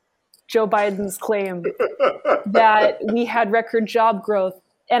true, Joe Biden's claim that we had record job growth.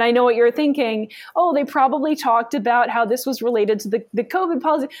 And I know what you're thinking. Oh, they probably talked about how this was related to the COVID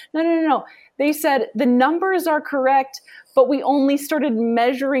policy. No. They said the numbers are correct, but we only started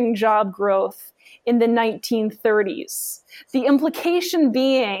measuring job growth in the 1930s. The implication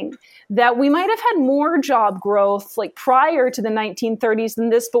being that we might have had more job growth like prior to the 1930s than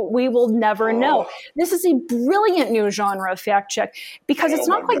this, but we will never know. This is a brilliant new genre of fact check, because it's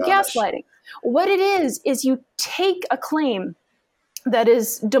not quite gaslighting. What it is you take a claim that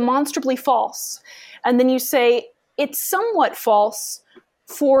is demonstrably false, and then you say it's somewhat false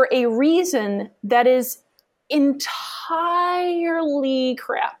for a reason that is entirely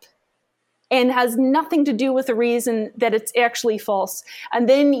crap and has nothing to do with the reason that it's actually false. And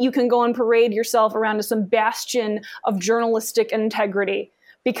then you can go and parade yourself around as some bastion of journalistic integrity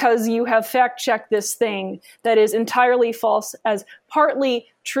because you have fact-checked this thing that is entirely false as partly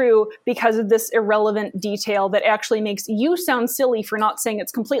true because of this irrelevant detail that actually makes you sound silly for not saying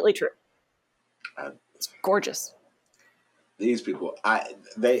it's completely true. It's gorgeous. These people,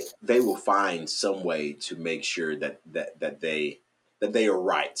 they will find some way to make sure that they are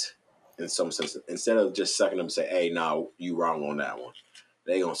right in some sense. Instead of just sucking them and say, "Hey, no, you wrong on that one,"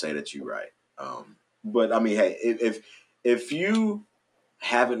 they gonna say that you right. But I mean, hey, if you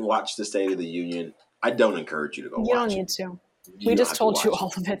haven't watched the State of the Union, I don't encourage you to go watch it. You don't need to. We just told you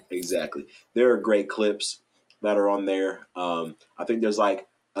all of it. Exactly. There are great clips that are on there. I think it's like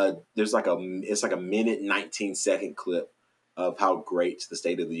a minute 19-second clip of how great the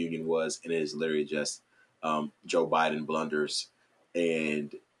State of the Union was, and it is literally just Joe Biden blunders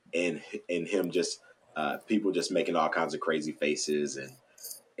and him just people just making all kinds of crazy faces and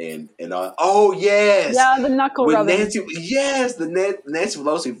oh yes, yeah, the knuckle rubbing. Nancy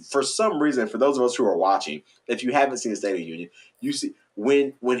Pelosi. For some reason, for those of us who are watching, if you haven't seen the State of the Union, you see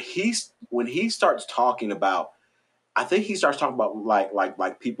when he starts talking about. I think he starts talking about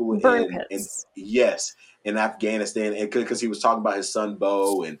like people in Afghanistan, and because he was talking about his son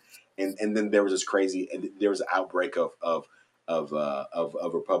Bo, and then there was this crazy, and there was an outbreak of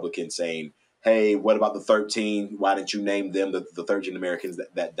Republicans saying, "Hey, what about the 13? Why didn't you name them the 13 Americans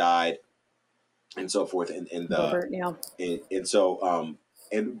that died?" and so forth,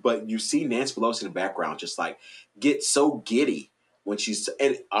 but you see Nancy Pelosi in the background just like get so giddy when she's,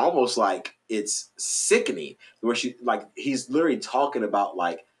 and almost like it's sickening where he's literally talking about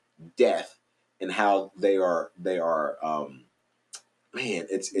like death and how they are man,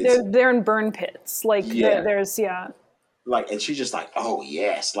 it's they're in burn pits, like there's Like, and she's just like, oh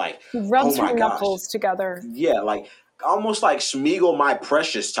yes, like, Rubs oh my her gosh, knuckles together. yeah, like almost like Schmeagol, my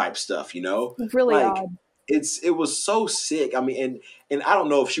precious type stuff, Really like odd. it was so sick. I mean, and I don't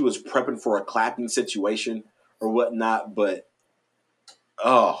know if she was prepping for a clapping situation or whatnot, but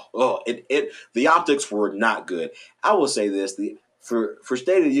the optics were not good. I will say this: for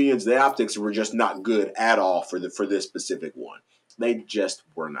State of the Unions, the optics were just not good at all for this specific one. They just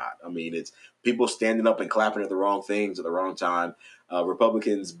were not. I mean, it's people standing up and clapping at the wrong things at the wrong time.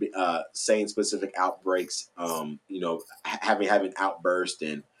 Republicans saying specific outbreaks. Having outbursts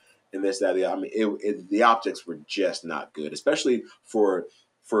and this that. I mean, the optics were just not good, especially for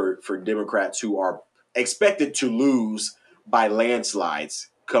Democrats who are expected to lose by landslides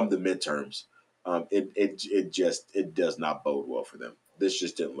come the midterms. It does not bode well for them. This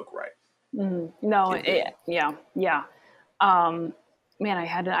just didn't look right. No, yeah. Man, I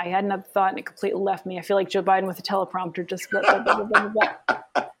had another thought and it completely left me. I feel like Joe Biden with a teleprompter just.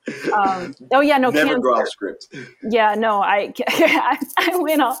 Oh yeah, no. Never go off script. Yeah, no. I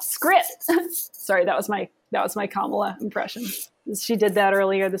went off script. Sorry, that was my Kamala impression. She did that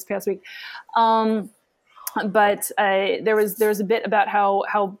earlier this past week. But there was a bit about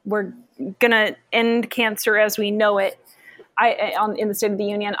how we're gonna end cancer as we know it. In the State of the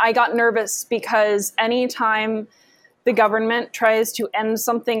Union, I got nervous because anytime the government tries to end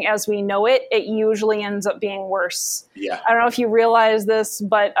something as we know it, it usually ends up being worse. Yeah. I don't know if you realize this,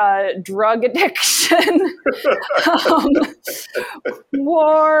 but drug addiction,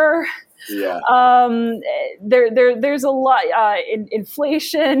 war. Yeah. There's a lot.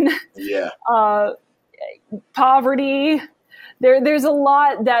 Inflation. Yeah. Poverty. There's a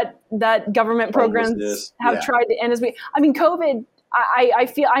lot that government programs have tried to end as we. I mean, COVID. I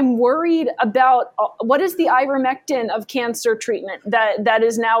feel I'm worried about what is the ivermectin of cancer treatment that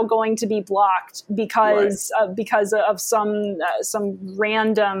is now going to be blocked because of some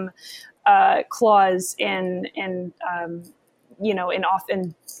random clause in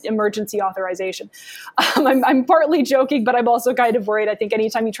emergency authorization. I'm partly joking, but I'm also kind of worried. I think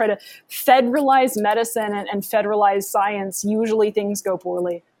anytime you try to federalize medicine and federalize science, usually things go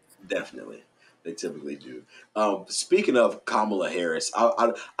poorly. Definitely. They typically do. Speaking of Kamala Harris,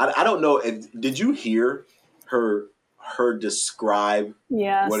 I don't know. Did you hear her describe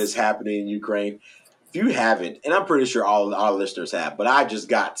what is happening in Ukraine? If you haven't, and I'm pretty sure all our listeners have, but I just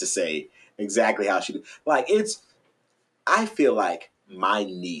got to say exactly how she like it's. I feel like my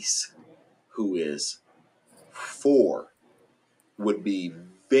niece, who is 4, would be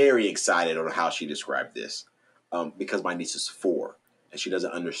very excited on how she described this, because my niece is 4 and she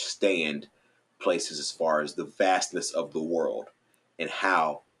doesn't understand places as far as the vastness of the world and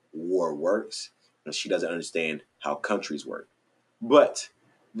how war works, and she doesn't understand how countries work. But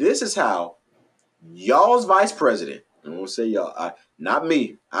this is how y'all's vice president, I'm going to say y'all, not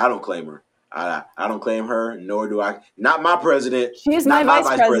me, I don't claim her. I don't claim her, nor do I. Not my president. She's my vice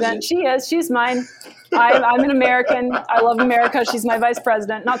president. She is. She's mine. I'm an American. I love America. She's my vice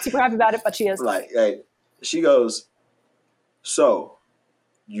president. Not super happy about it, but she is. She goes, so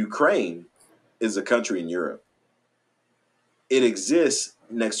Ukraine is a country in Europe. It exists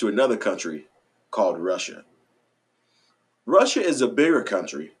next to another country called Russia. Russia is a bigger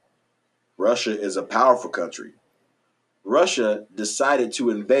country. Russia is a powerful country. Russia decided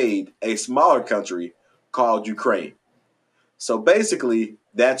to invade a smaller country called Ukraine. So basically,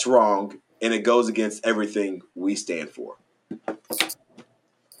 that's wrong, and it goes against everything we stand for.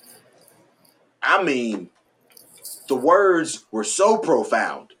 I mean, the words were so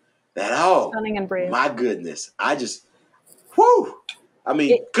profound that, stunning and brave. My goodness. Couldn't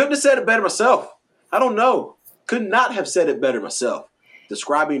have said it better myself. I don't know. Could not have said it better myself.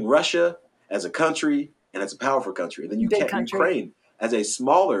 Describing Russia as a country and as a powerful country. And then Ukraine as a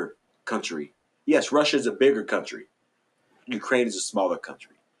smaller country. Yes, Russia is a bigger country. Ukraine is a smaller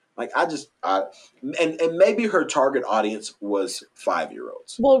country. And maybe her target audience was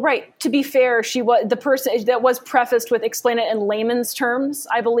 5-year-olds. Well, right. To be fair, she was the person that was prefaced with explain it in layman's terms,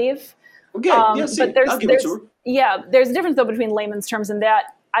 I believe. Okay, I'll give it to her. Yeah, there's a difference though between layman's terms and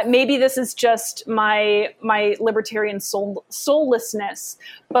that. Maybe this is just my libertarian soullessness,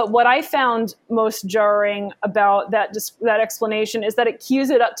 but what I found most jarring about that explanation is that it cues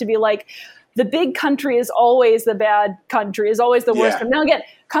it up to be like, the big country is always the bad country, is always the worst. Now again,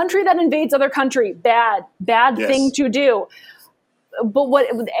 country that invades other country, bad thing to do. But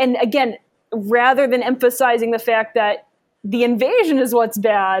and again, rather than emphasizing the fact that the invasion is what's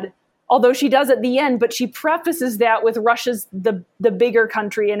bad, although she does at the end, but she prefaces that with Russia's the bigger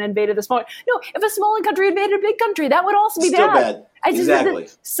country and invaded the smaller. No, if a smaller country invaded a big country, that would also be Still bad. Exactly.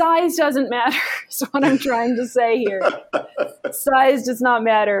 Size doesn't matter, is what I'm trying to say here. Size does not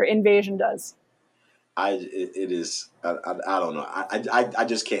matter. Invasion does. I don't know. I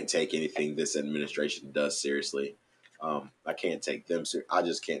just can't take anything this administration does seriously. I can't take them. I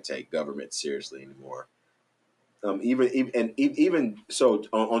just can't take government seriously anymore. Even so,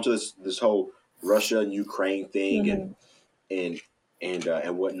 onto this whole Russia and Ukraine thing and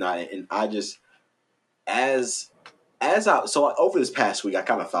whatnot. And I just as over this past week, I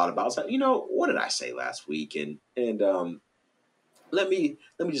kind of thought about. I was like, what did I say last week? And let me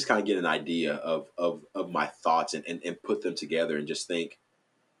just kind of get an idea of my thoughts and put them together and just think,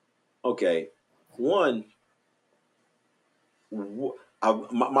 okay, one,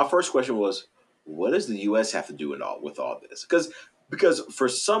 my first question was, what does the U.S. have to do with all this? Because for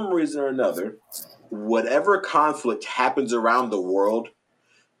some reason or another, whatever conflict happens around the world,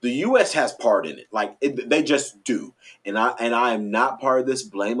 the U.S. has part in it. Like they just do. And I am not part of this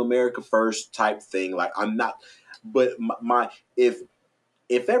blame America first type thing. Like I'm not. But if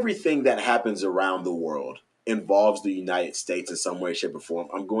everything that happens around the world involves the United States in some way, shape, or form,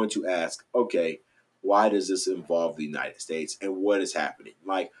 I'm going to ask, okay, why does this involve the United States and what is happening?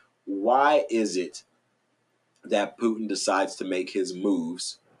 Like, why is it that Putin decides to make his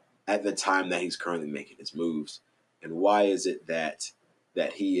moves at the time that he's currently making his moves? And why is it that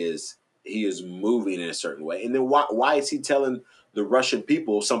he is moving in a certain way? And then why is he telling the Russian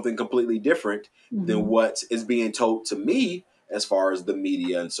people something completely different than what is being told to me as far as the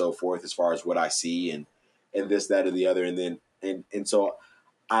media and so forth, as far as what I see and this, that, or the other? And then and so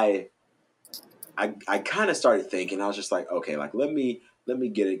I kind of started thinking, I was just like, okay, like let me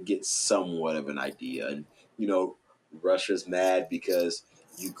get somewhat of an idea. And Russia's mad because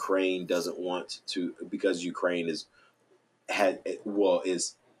Ukraine doesn't want to, because Ukraine is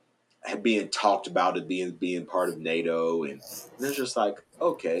being talked about as being part of NATO, and it's just like,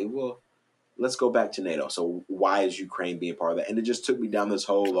 okay, well, let's go back to NATO. So why is Ukraine being part of that? And it just took me down this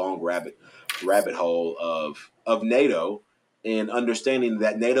whole long rabbit hole of NATO, and understanding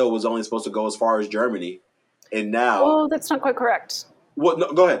that NATO was only supposed to go as far as Germany, and now. Oh, that's not quite correct. Well,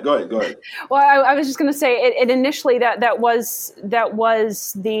 no, go ahead. Well, I was just going to say it initially that was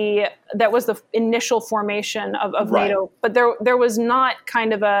the initial formation of right. NATO, but there was not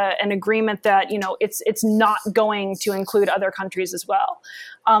kind of an agreement that it's not going to include other countries as well.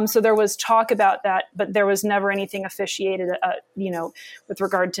 So there was talk about that, but there was never anything officiated, with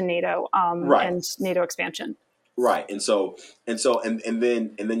regard to NATO right. and NATO expansion. Right, and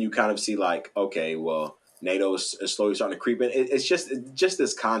then you kind of see like, okay, well, NATO is slowly starting to creep in. It's just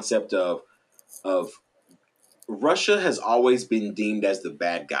this concept of Russia has always been deemed as the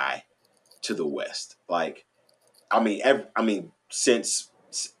bad guy to the West. Like, I mean, since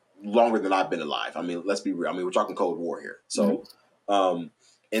longer than I've been alive. I mean, let's be real. I mean, we're talking Cold War here. So, and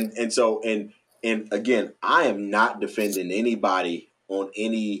again, I am not defending anybody on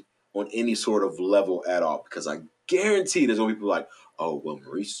any sort of level at all, because I guarantee there's going to be people like, oh, well,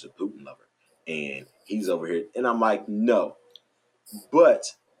 Maurice is a Putin lover and he's over here. And I'm like, no.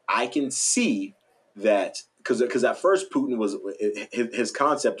 But I can see that because at first Putin was, his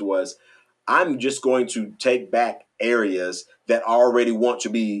concept was, I'm just going to take back areas that already want to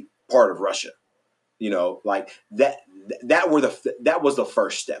be part of Russia. Like that was the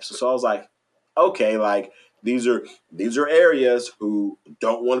first step. So I was like, okay, like these are areas who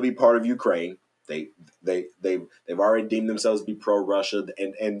don't want to be part of Ukraine. They've already deemed themselves to be pro-Russia,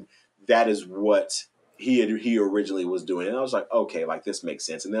 and that is what he originally was doing. And I was like, okay, like this makes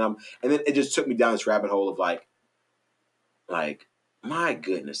sense. And then it just took me down this rabbit hole of like my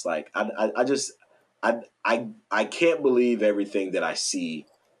goodness, like I can't believe everything that I see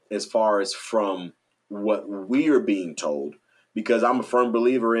as far as from what we are being told, because I'm a firm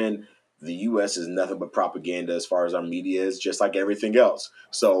believer in the U.S. is nothing but propaganda as far as our media is, just like everything else.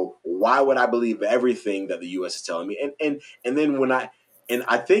 So why would I believe everything that the U.S. is telling me? And then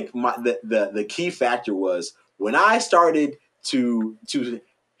I think the key factor was when I started to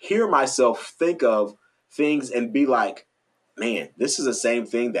hear myself think of things and be like, man, this is the same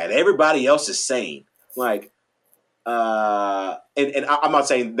thing that everybody else is saying. Like, and I'm not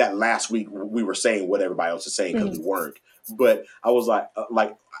saying that last week we were saying what everybody else is saying, because we weren't. But I was like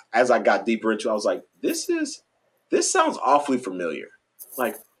as I got deeper into it, I was like, this sounds awfully familiar.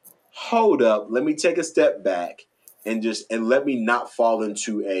 Like, hold up, let me take a step back and let me not fall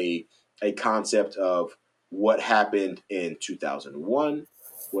into a concept of what happened in 2001,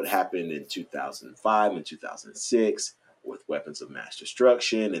 what happened in 2005 and 2006. with weapons of mass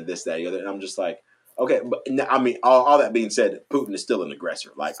destruction and this, that, and the other. And I'm just like, okay, but I mean, all that being said, Putin is still an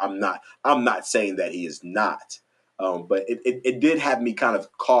aggressor. Like, I'm not saying that he is not, but it did have me kind of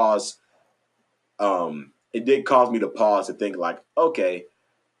it did cause me to pause and think like, okay,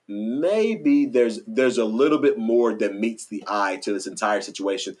 maybe there's a little bit more that meets the eye to this entire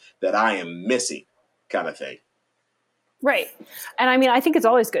situation that I am missing, kind of thing. Right. And I mean, I think it's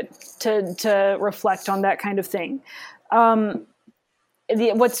always good to reflect on that kind of thing.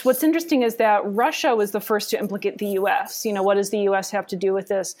 What's interesting is that Russia was the first to implicate the U.S. You know, what does the U.S. have to do with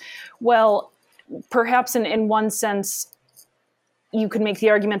this? Well, perhaps in one sense, you could make the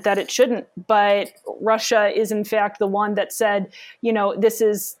argument that it shouldn't, but Russia is in fact the one that said, you know,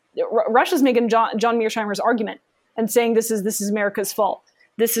 Russia's making John Mearsheimer's argument and saying this is America's fault.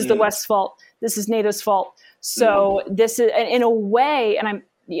 This is the West's fault. This is NATO's fault. So this is, in a way, and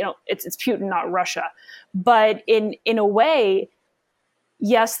it's Putin, not Russia, but in a way,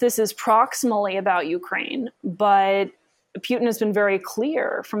 yes, this is proximally about Ukraine, but Putin has been very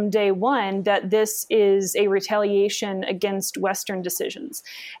clear from day one that this is a retaliation against Western decisions.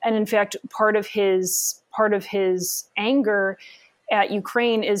 And in fact, part of his anger at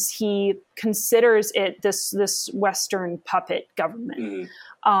Ukraine is he considers it this Western puppet government.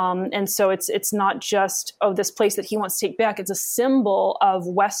 And so it's not just, this place that he wants to take back. It's a symbol of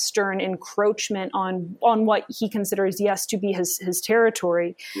Western encroachment on what he considers, yes, to be his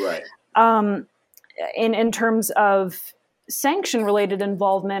territory. Right. In terms of sanction-related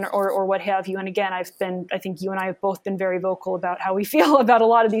involvement or what have you, and again, I think you and I have both been very vocal about how we feel about a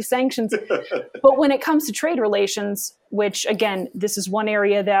lot of these sanctions. But when it comes to trade relations, which again, this is one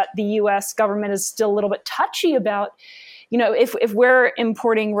area that the U.S. government is still a little bit touchy about. You know, if we're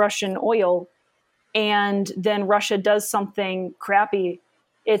importing Russian oil and then Russia does something crappy,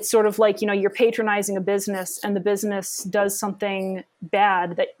 it's sort of like, you know, you're patronizing a business and the business does something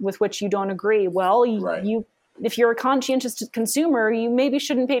bad with which you don't agree. Well, right. If you're a conscientious consumer, you maybe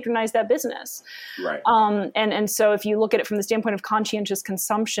shouldn't patronize that business. Right. And so if you look at it from the standpoint of conscientious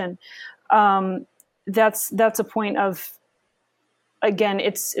consumption, that's a point of, again,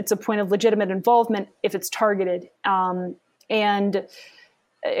 it's a point of legitimate involvement if it's targeted. And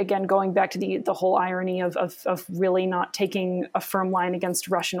again, going back to the whole irony of really not taking a firm line against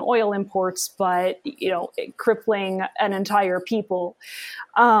Russian oil imports, but, you know, crippling an entire people.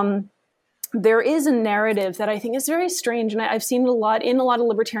 There is a narrative that I think is very strange, and I've seen it in a lot of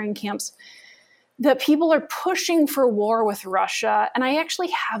libertarian camps, that people are pushing for war with Russia, and I actually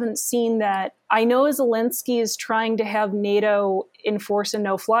haven't seen that. I know Zelensky is trying to have NATO enforce a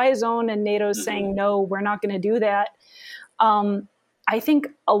no-fly zone, and NATO's saying, no, we're not going to do that. I think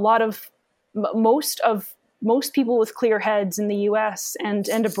a lot of most people with clear heads in the U.S. and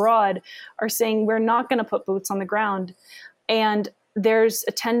abroad are saying we're not going to put boots on the ground, and there's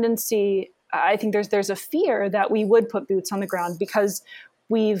a tendency. I think there's a fear that we would put boots on the ground because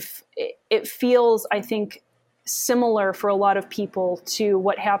it feels, I think, similar for a lot of people to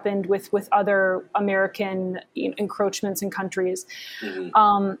what happened with other American encroachments in countries.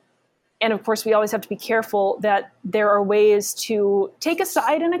 And of course, we always have to be careful that there are ways to take a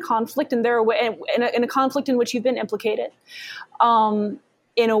side in a conflict, and there are in a conflict in which you've been implicated,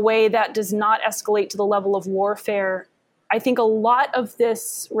 in a way that does not escalate to the level of warfare. I think a lot of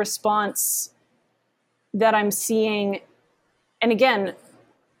this response that I'm seeing, and again,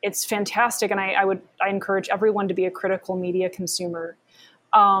 it's fantastic, and I encourage everyone to be a critical media consumer.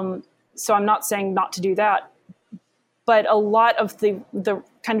 So I'm not saying not to do that, but a lot of the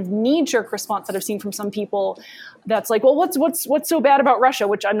kind of knee-jerk response that I've seen from some people, that's like, well, what's so bad about Russia?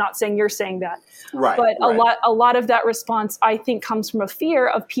 Which I'm not saying you're saying that, right? But right. a lot of that response, I think, comes from a fear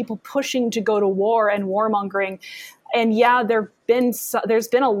of people pushing to go to war and warmongering. And yeah, there's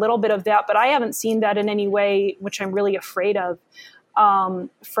been a little bit of that, but I haven't seen that in any way, which I'm really afraid of,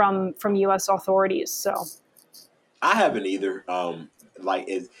 from U.S. authorities. So I haven't either.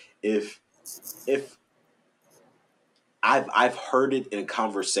 If I've heard it in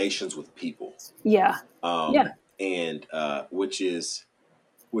conversations with people. Yeah. And which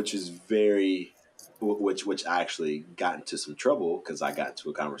I actually got into some trouble because I got into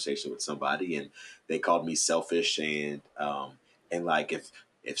a conversation with somebody and they called me selfish and like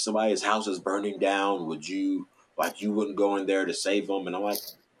if somebody's house is burning down, you wouldn't go in there to save them? And I'm like,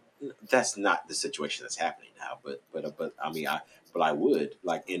 that's not the situation that's happening now. But I mean, I would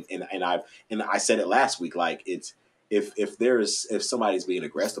like, and I said it last week, like it's, if somebody's being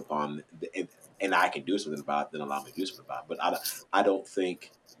aggressed upon and I can do something about it, then allow me to do something about it. But I don't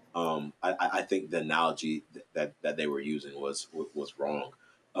think, I think the analogy that they were using was wrong.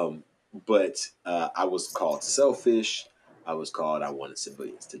 But I was called selfish. I was called I wanted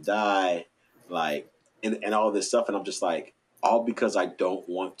civilians to die, like, and all this stuff. And I'm just like, all because I don't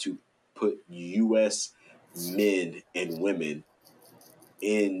want to put U.S. men and women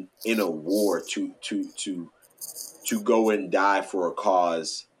in a war to go and die for a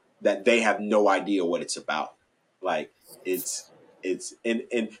cause that they have no idea what it's about. Like, it's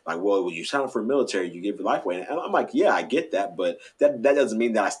and like, well, when you sign up for military, you give your life away. And I'm like, yeah, I get that, but that doesn't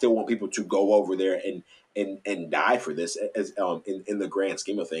mean that I still want people to go over there and die for this, as in the grand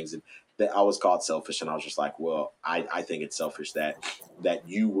scheme of things. And that I was called selfish, and I was just like, well, I think it's selfish that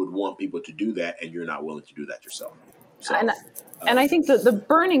you would want people to do that and you're not willing to do that yourself. So, and I think the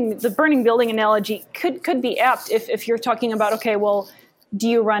burning building analogy could be apt if you're talking about, okay, well, do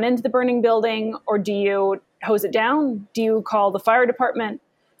you run into the burning building or do you hose it down? Do you call the fire department?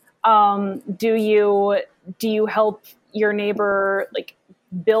 Do you help your neighbor like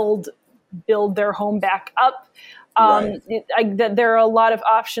build their home back up? Right. There are a lot of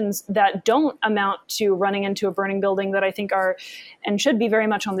options that don't amount to running into a burning building that I think are and should be very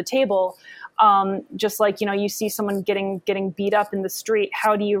much on the table. Just like, you see someone getting beat up in the street.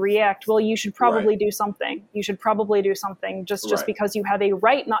 How do you react? Well, you should probably do something. You should probably do something. Just because you have a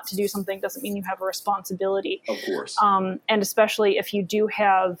right not to do something doesn't mean you have a responsibility. Of course. And especially if you do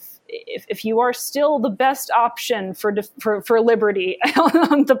have, if you are still the best option for liberty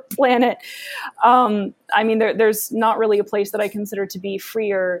on the planet. I mean, there's not really a place that I consider to be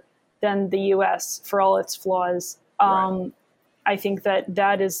freer than the U.S. for all its flaws. Right. I think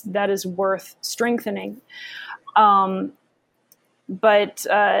that is worth strengthening. But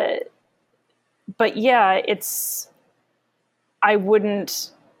yeah, I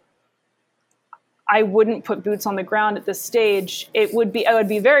wouldn't put boots on the ground at this stage. It would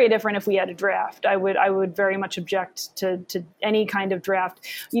be very different if we had a draft. I would very much object to any kind of draft.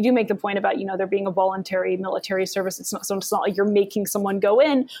 You do make the point about, there being a voluntary military service. It's not like you're making someone go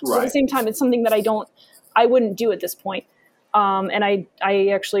in. But at the same time, it's something that I wouldn't do at this point. And I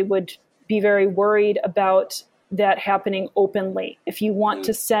actually would be very worried about that happening openly. If you want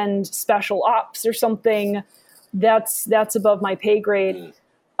to send special ops or something, that's above my pay grade.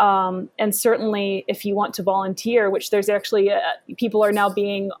 And certainly if you want to volunteer, which there's actually people are now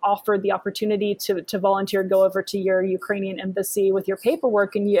being offered the opportunity to volunteer, go over to your Ukrainian embassy with your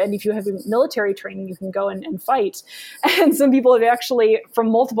paperwork. And if you have military training, you can go and fight. And some people have actually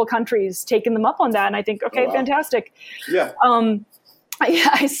from multiple countries taken them up on that. And I think, okay, fantastic. Yeah.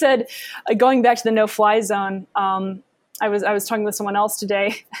 I said, going back to the no-fly zone, I was talking with someone else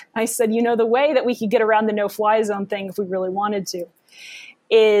today. I said, the way that we could get around the no-fly zone thing if we really wanted to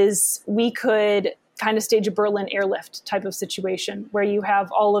is we could kind of stage a Berlin airlift type of situation where you have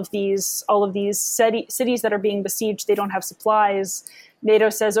all of these cities that are being besieged. They don't have supplies. NATO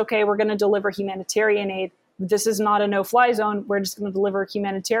says, okay, we're going to deliver humanitarian aid. This is not a no-fly zone. We're just going to deliver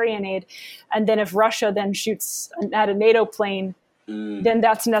humanitarian aid. And then if Russia then shoots at a NATO plane, then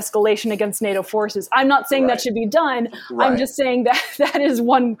that's an escalation against NATO forces. I'm not saying that should be done. I'm just saying that is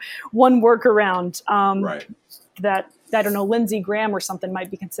one workaround that, I don't know, Lindsey Graham or something might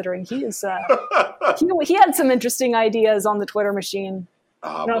be considering. He had some interesting ideas on the Twitter machine.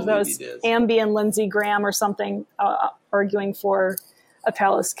 I don't know if that was Ambi and Lindsey Graham or something arguing for a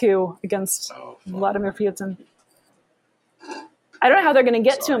palace coup against Vladimir Putin. I don't know how they're going to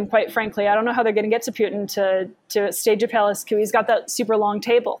get to him, quite frankly. I don't know how they're going to get to Putin to stage a palace coup. He's got that super long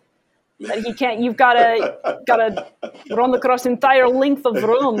table. But he can't. You've got to run across the entire length of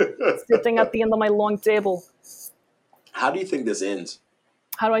room sitting at the end of my long table. How do you think this ends?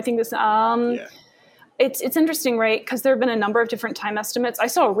 How do I think this? It's interesting, right? Because there have been a number of different time estimates. I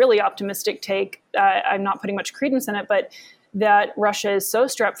saw a really optimistic take. I'm not putting much credence in it, but that Russia is so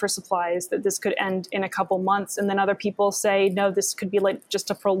strapped for supplies that this could end in a couple months. And then other people say, no, this could be like just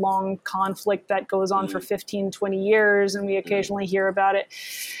a prolonged conflict that goes on for 15, 20 years. And we occasionally hear about it.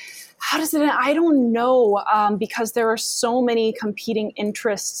 How does it end? I don't know, because there are so many competing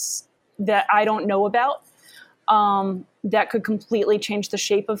interests that I don't know about. That could completely change the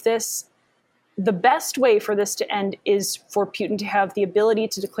shape of this. The best way for this to end is for Putin to have the ability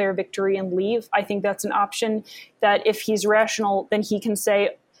to declare victory and leave. I think that's an option that if he's rational, then he can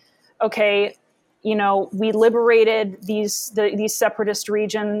say, okay, we liberated these separatist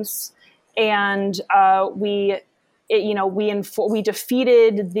regions and we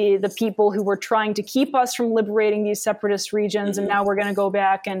defeated the people who were trying to keep us from liberating these separatist regions. And now we're going to go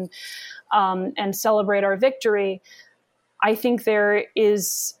back and celebrate our victory. I think there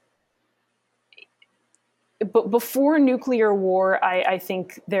is, but before nuclear war, I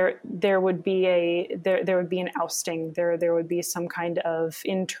think there would be an ousting. There would be some kind of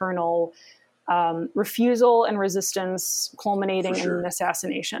internal refusal and resistance culminating For sure. in an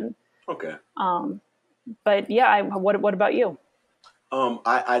assassination. Okay. But yeah, what about you?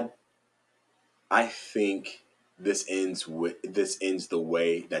 I think this ends the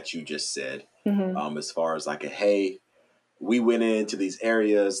way that you just said. Mm-hmm. As far as like hey, we went into these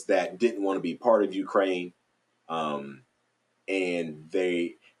areas that didn't want to be part of Ukraine, and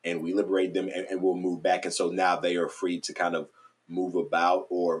we liberate them, and we'll move back, and so now they are free to kind of move about,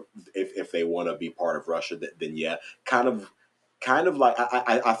 or if they want to be part of Russia, then yeah, kind of like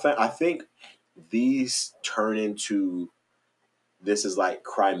I think these turn into. This is like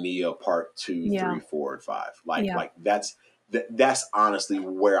Crimea Part 2, Yeah. 3, 4, and 5. Like that's honestly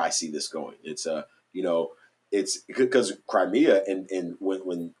where I see this going. It's it's because Crimea and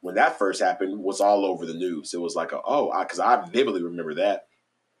when that first happened was all over the news. It was like because I vividly remember that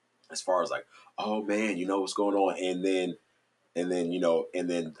as far as like, oh man, what's going on, and then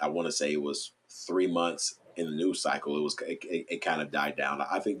I want to say it was 3 months in the news cycle. It kind of died down.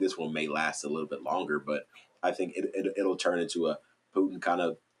 I think this one may last a little bit longer, but I think it'll turn into a Putin kind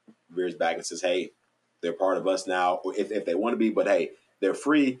of veers back and says, "Hey, they're part of us now, or if they want to be, but hey, they're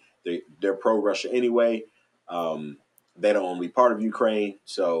free. They're pro Russia anyway. They don't want to be part of Ukraine,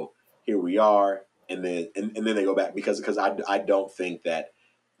 so here we are." And then they go back because I don't think that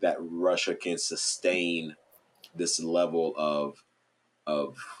Russia can sustain this level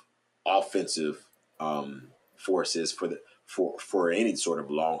of offensive forces for any sort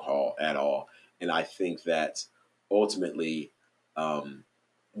of long haul at all. And I think that ultimately,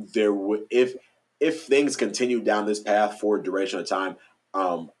 there would if things continue down this path for a duration of time,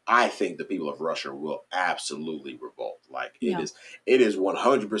 I think the people of Russia will absolutely revolt. Like it is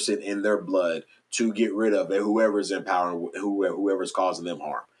 100% in their blood to get rid of whoever's in power, whoever's causing them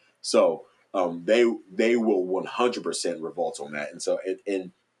harm. So they will 100% revolt on that. And so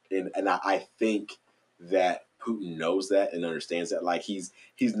and I think that Putin knows that and understands that. Like he's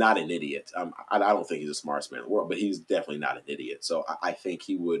not an idiot. I don't think he's the smartest man in the world, but he's definitely not an idiot. So I think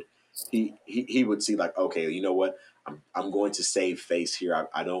he would see like, okay, you know what? I'm going to save face here.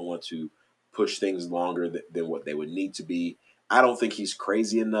 I don't want to push things longer than what they would need to be. I don't think he's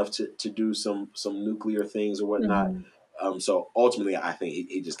crazy enough to do some nuclear things or whatnot. Mm-hmm. So ultimately, I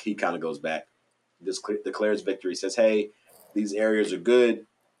think he kind of goes back, declares victory, says, "Hey, these areas are good.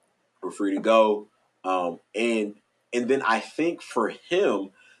 We're free to go." And then I think for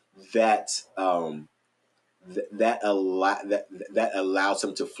him that that allows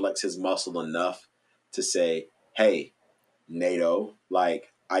him to flex his muscle enough to say, "Hey, NATO,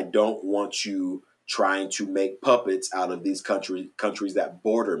 like I don't want you trying to make puppets out of these countries that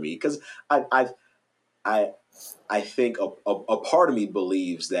border me," because I think a part of me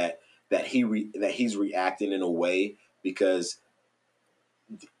believes that he's reacting in a way because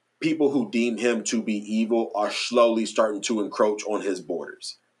people who deem him to be evil are slowly starting to encroach on his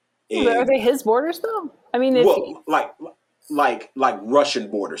borders. And, are they his borders though? I mean, like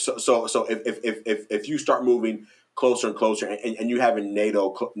Russian borders. So if you start moving closer and closer, and you having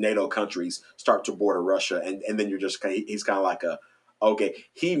NATO countries start to border Russia, and then you're just he's kind of like okay,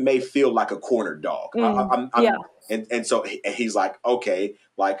 he may feel like a cornered dog. And so he's like, okay,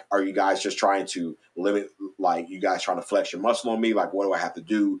 like, are you guys just trying to limit, like, you guys trying to flex your muscle on me? Like, what do I have to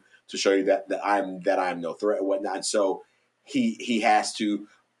do to show you that I'm no threat and whatnot? And so he has to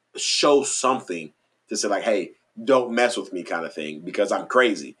show something to say like, hey, don't mess with me, kind of thing, because I'm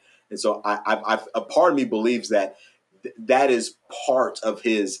crazy. And so a part of me believes that that is part of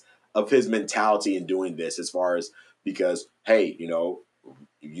his mentality in doing this, as far as, because hey,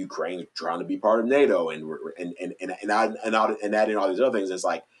 Ukraine's trying to be part of NATO, and adding all these other things. It's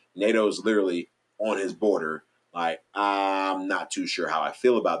like NATO's literally on his border. Like, I'm not too sure how I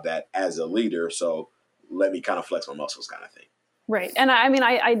feel about that as a leader, so let me kind of flex my muscles, kind of thing. Right. And I mean,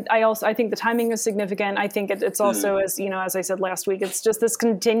 I also think the timing is significant. I think it's also, as as I said last week, it's just this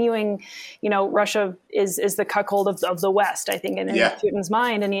continuing, Russia is the cuckold of the West, I think, in Putin's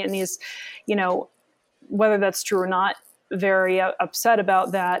mind. And he's, whether that's true or not, very upset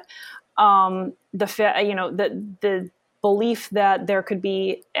about that. The belief that there could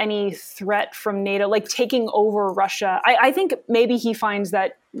be any threat from NATO, like taking over Russia. I think maybe he finds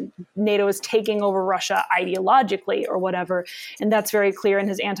that NATO is taking over Russia ideologically or whatever, and that's very clear in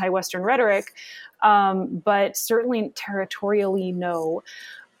his anti-Western rhetoric. But certainly territorially, no.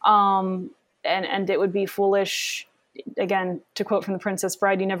 And it would be foolish, again, to quote from The Princess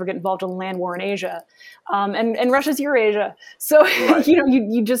Bride, you never get involved in a land war in Asia. And Russia's Eurasia. So, right.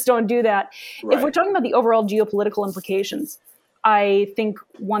 You just don't do that. Right. If we're talking about the overall geopolitical implications, I think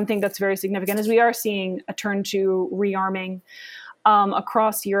one thing that's very significant is we are seeing a turn to rearming.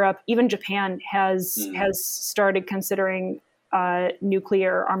 across Europe. Even Japan has started considering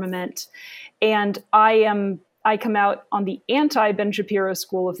nuclear armament. And I come out on the anti-Ben Shapiro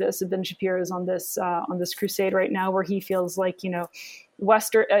school of this. Ben Shapiro is on this crusade right now, where he feels like,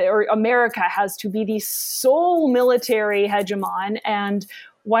 Western or America has to be the sole military hegemon. And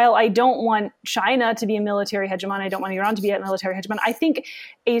while I don't want China to be a military hegemon, I don't want Iran to be a military hegemon, I think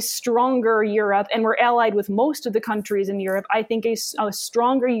a stronger Europe, and we're allied with most of the countries in Europe, I think a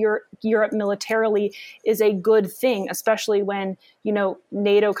stronger Europe militarily is a good thing, especially when,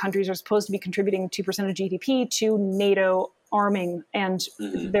 NATO countries are supposed to be contributing 2% of GDP to NATO arming. And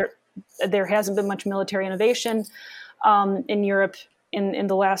there hasn't been much military innovation in Europe in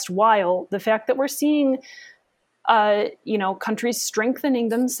the last while. The fact that we're seeing countries strengthening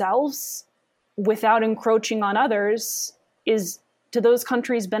themselves without encroaching on others is to those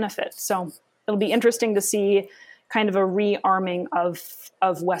countries' benefit. So it'll be interesting to see kind of a rearming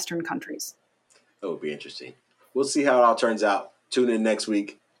of Western countries. That would be interesting. We'll see how it all turns out. Tune in next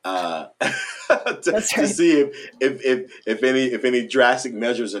week to see if any drastic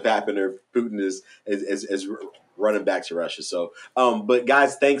measures have happened, or Putin is running back to Russia. So, but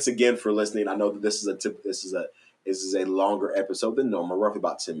guys, thanks again for listening. I know that this is a longer episode than normal, roughly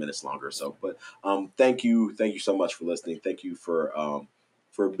about 10 minutes longer or so. But thank you so much for listening. Thank you for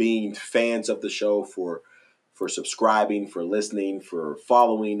being fans of the show, for subscribing, for listening, for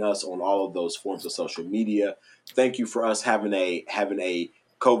following us on all of those forms of social media. Thank you for us having a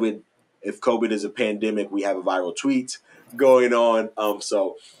COVID. If COVID is a pandemic, we have a viral tweet going on.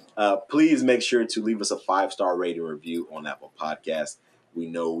 So please make sure to leave us a 5-star rating review on Apple Podcasts. We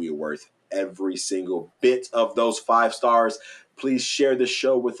know we are worth every single bit of those 5 stars. Please share the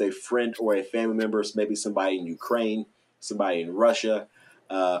show with a friend or a family member, maybe somebody in Ukraine, somebody in Russia.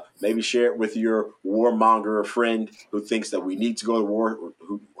 Maybe share it with your warmonger friend who thinks that we need to go to war,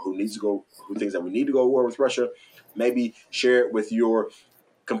 who thinks that we need to go to war with Russia. Maybe share it with your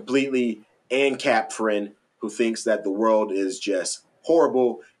completely ANCAP friend who thinks that the world is just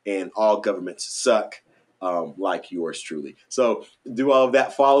horrible and all governments suck. Like yours truly. So do all of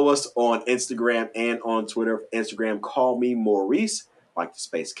that. Follow us on Instagram and on Twitter. Instagram, call me Maurice, like the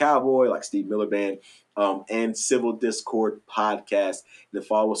Space Cowboy, like Steve Miller Band, and Civil Discord Podcast. And then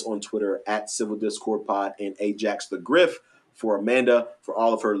follow us on Twitter at Civil Discord Pod, and Ajax the Griff for Amanda, for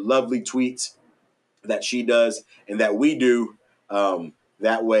all of her lovely tweets that she does and that we do.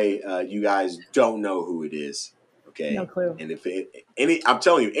 That way you guys don't know who it is. Okay. No clue. And if I'm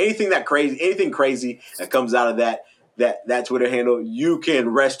telling you, anything crazy that comes out of that Twitter handle, you can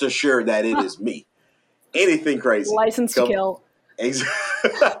rest assured that it is me. Anything crazy. License to kill.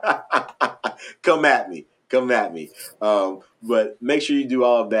 Come at me. But make sure you do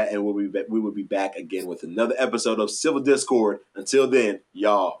all of that, and we will be back again with another episode of Civil Discord. Until then,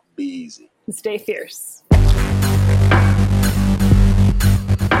 y'all be easy. Stay fierce.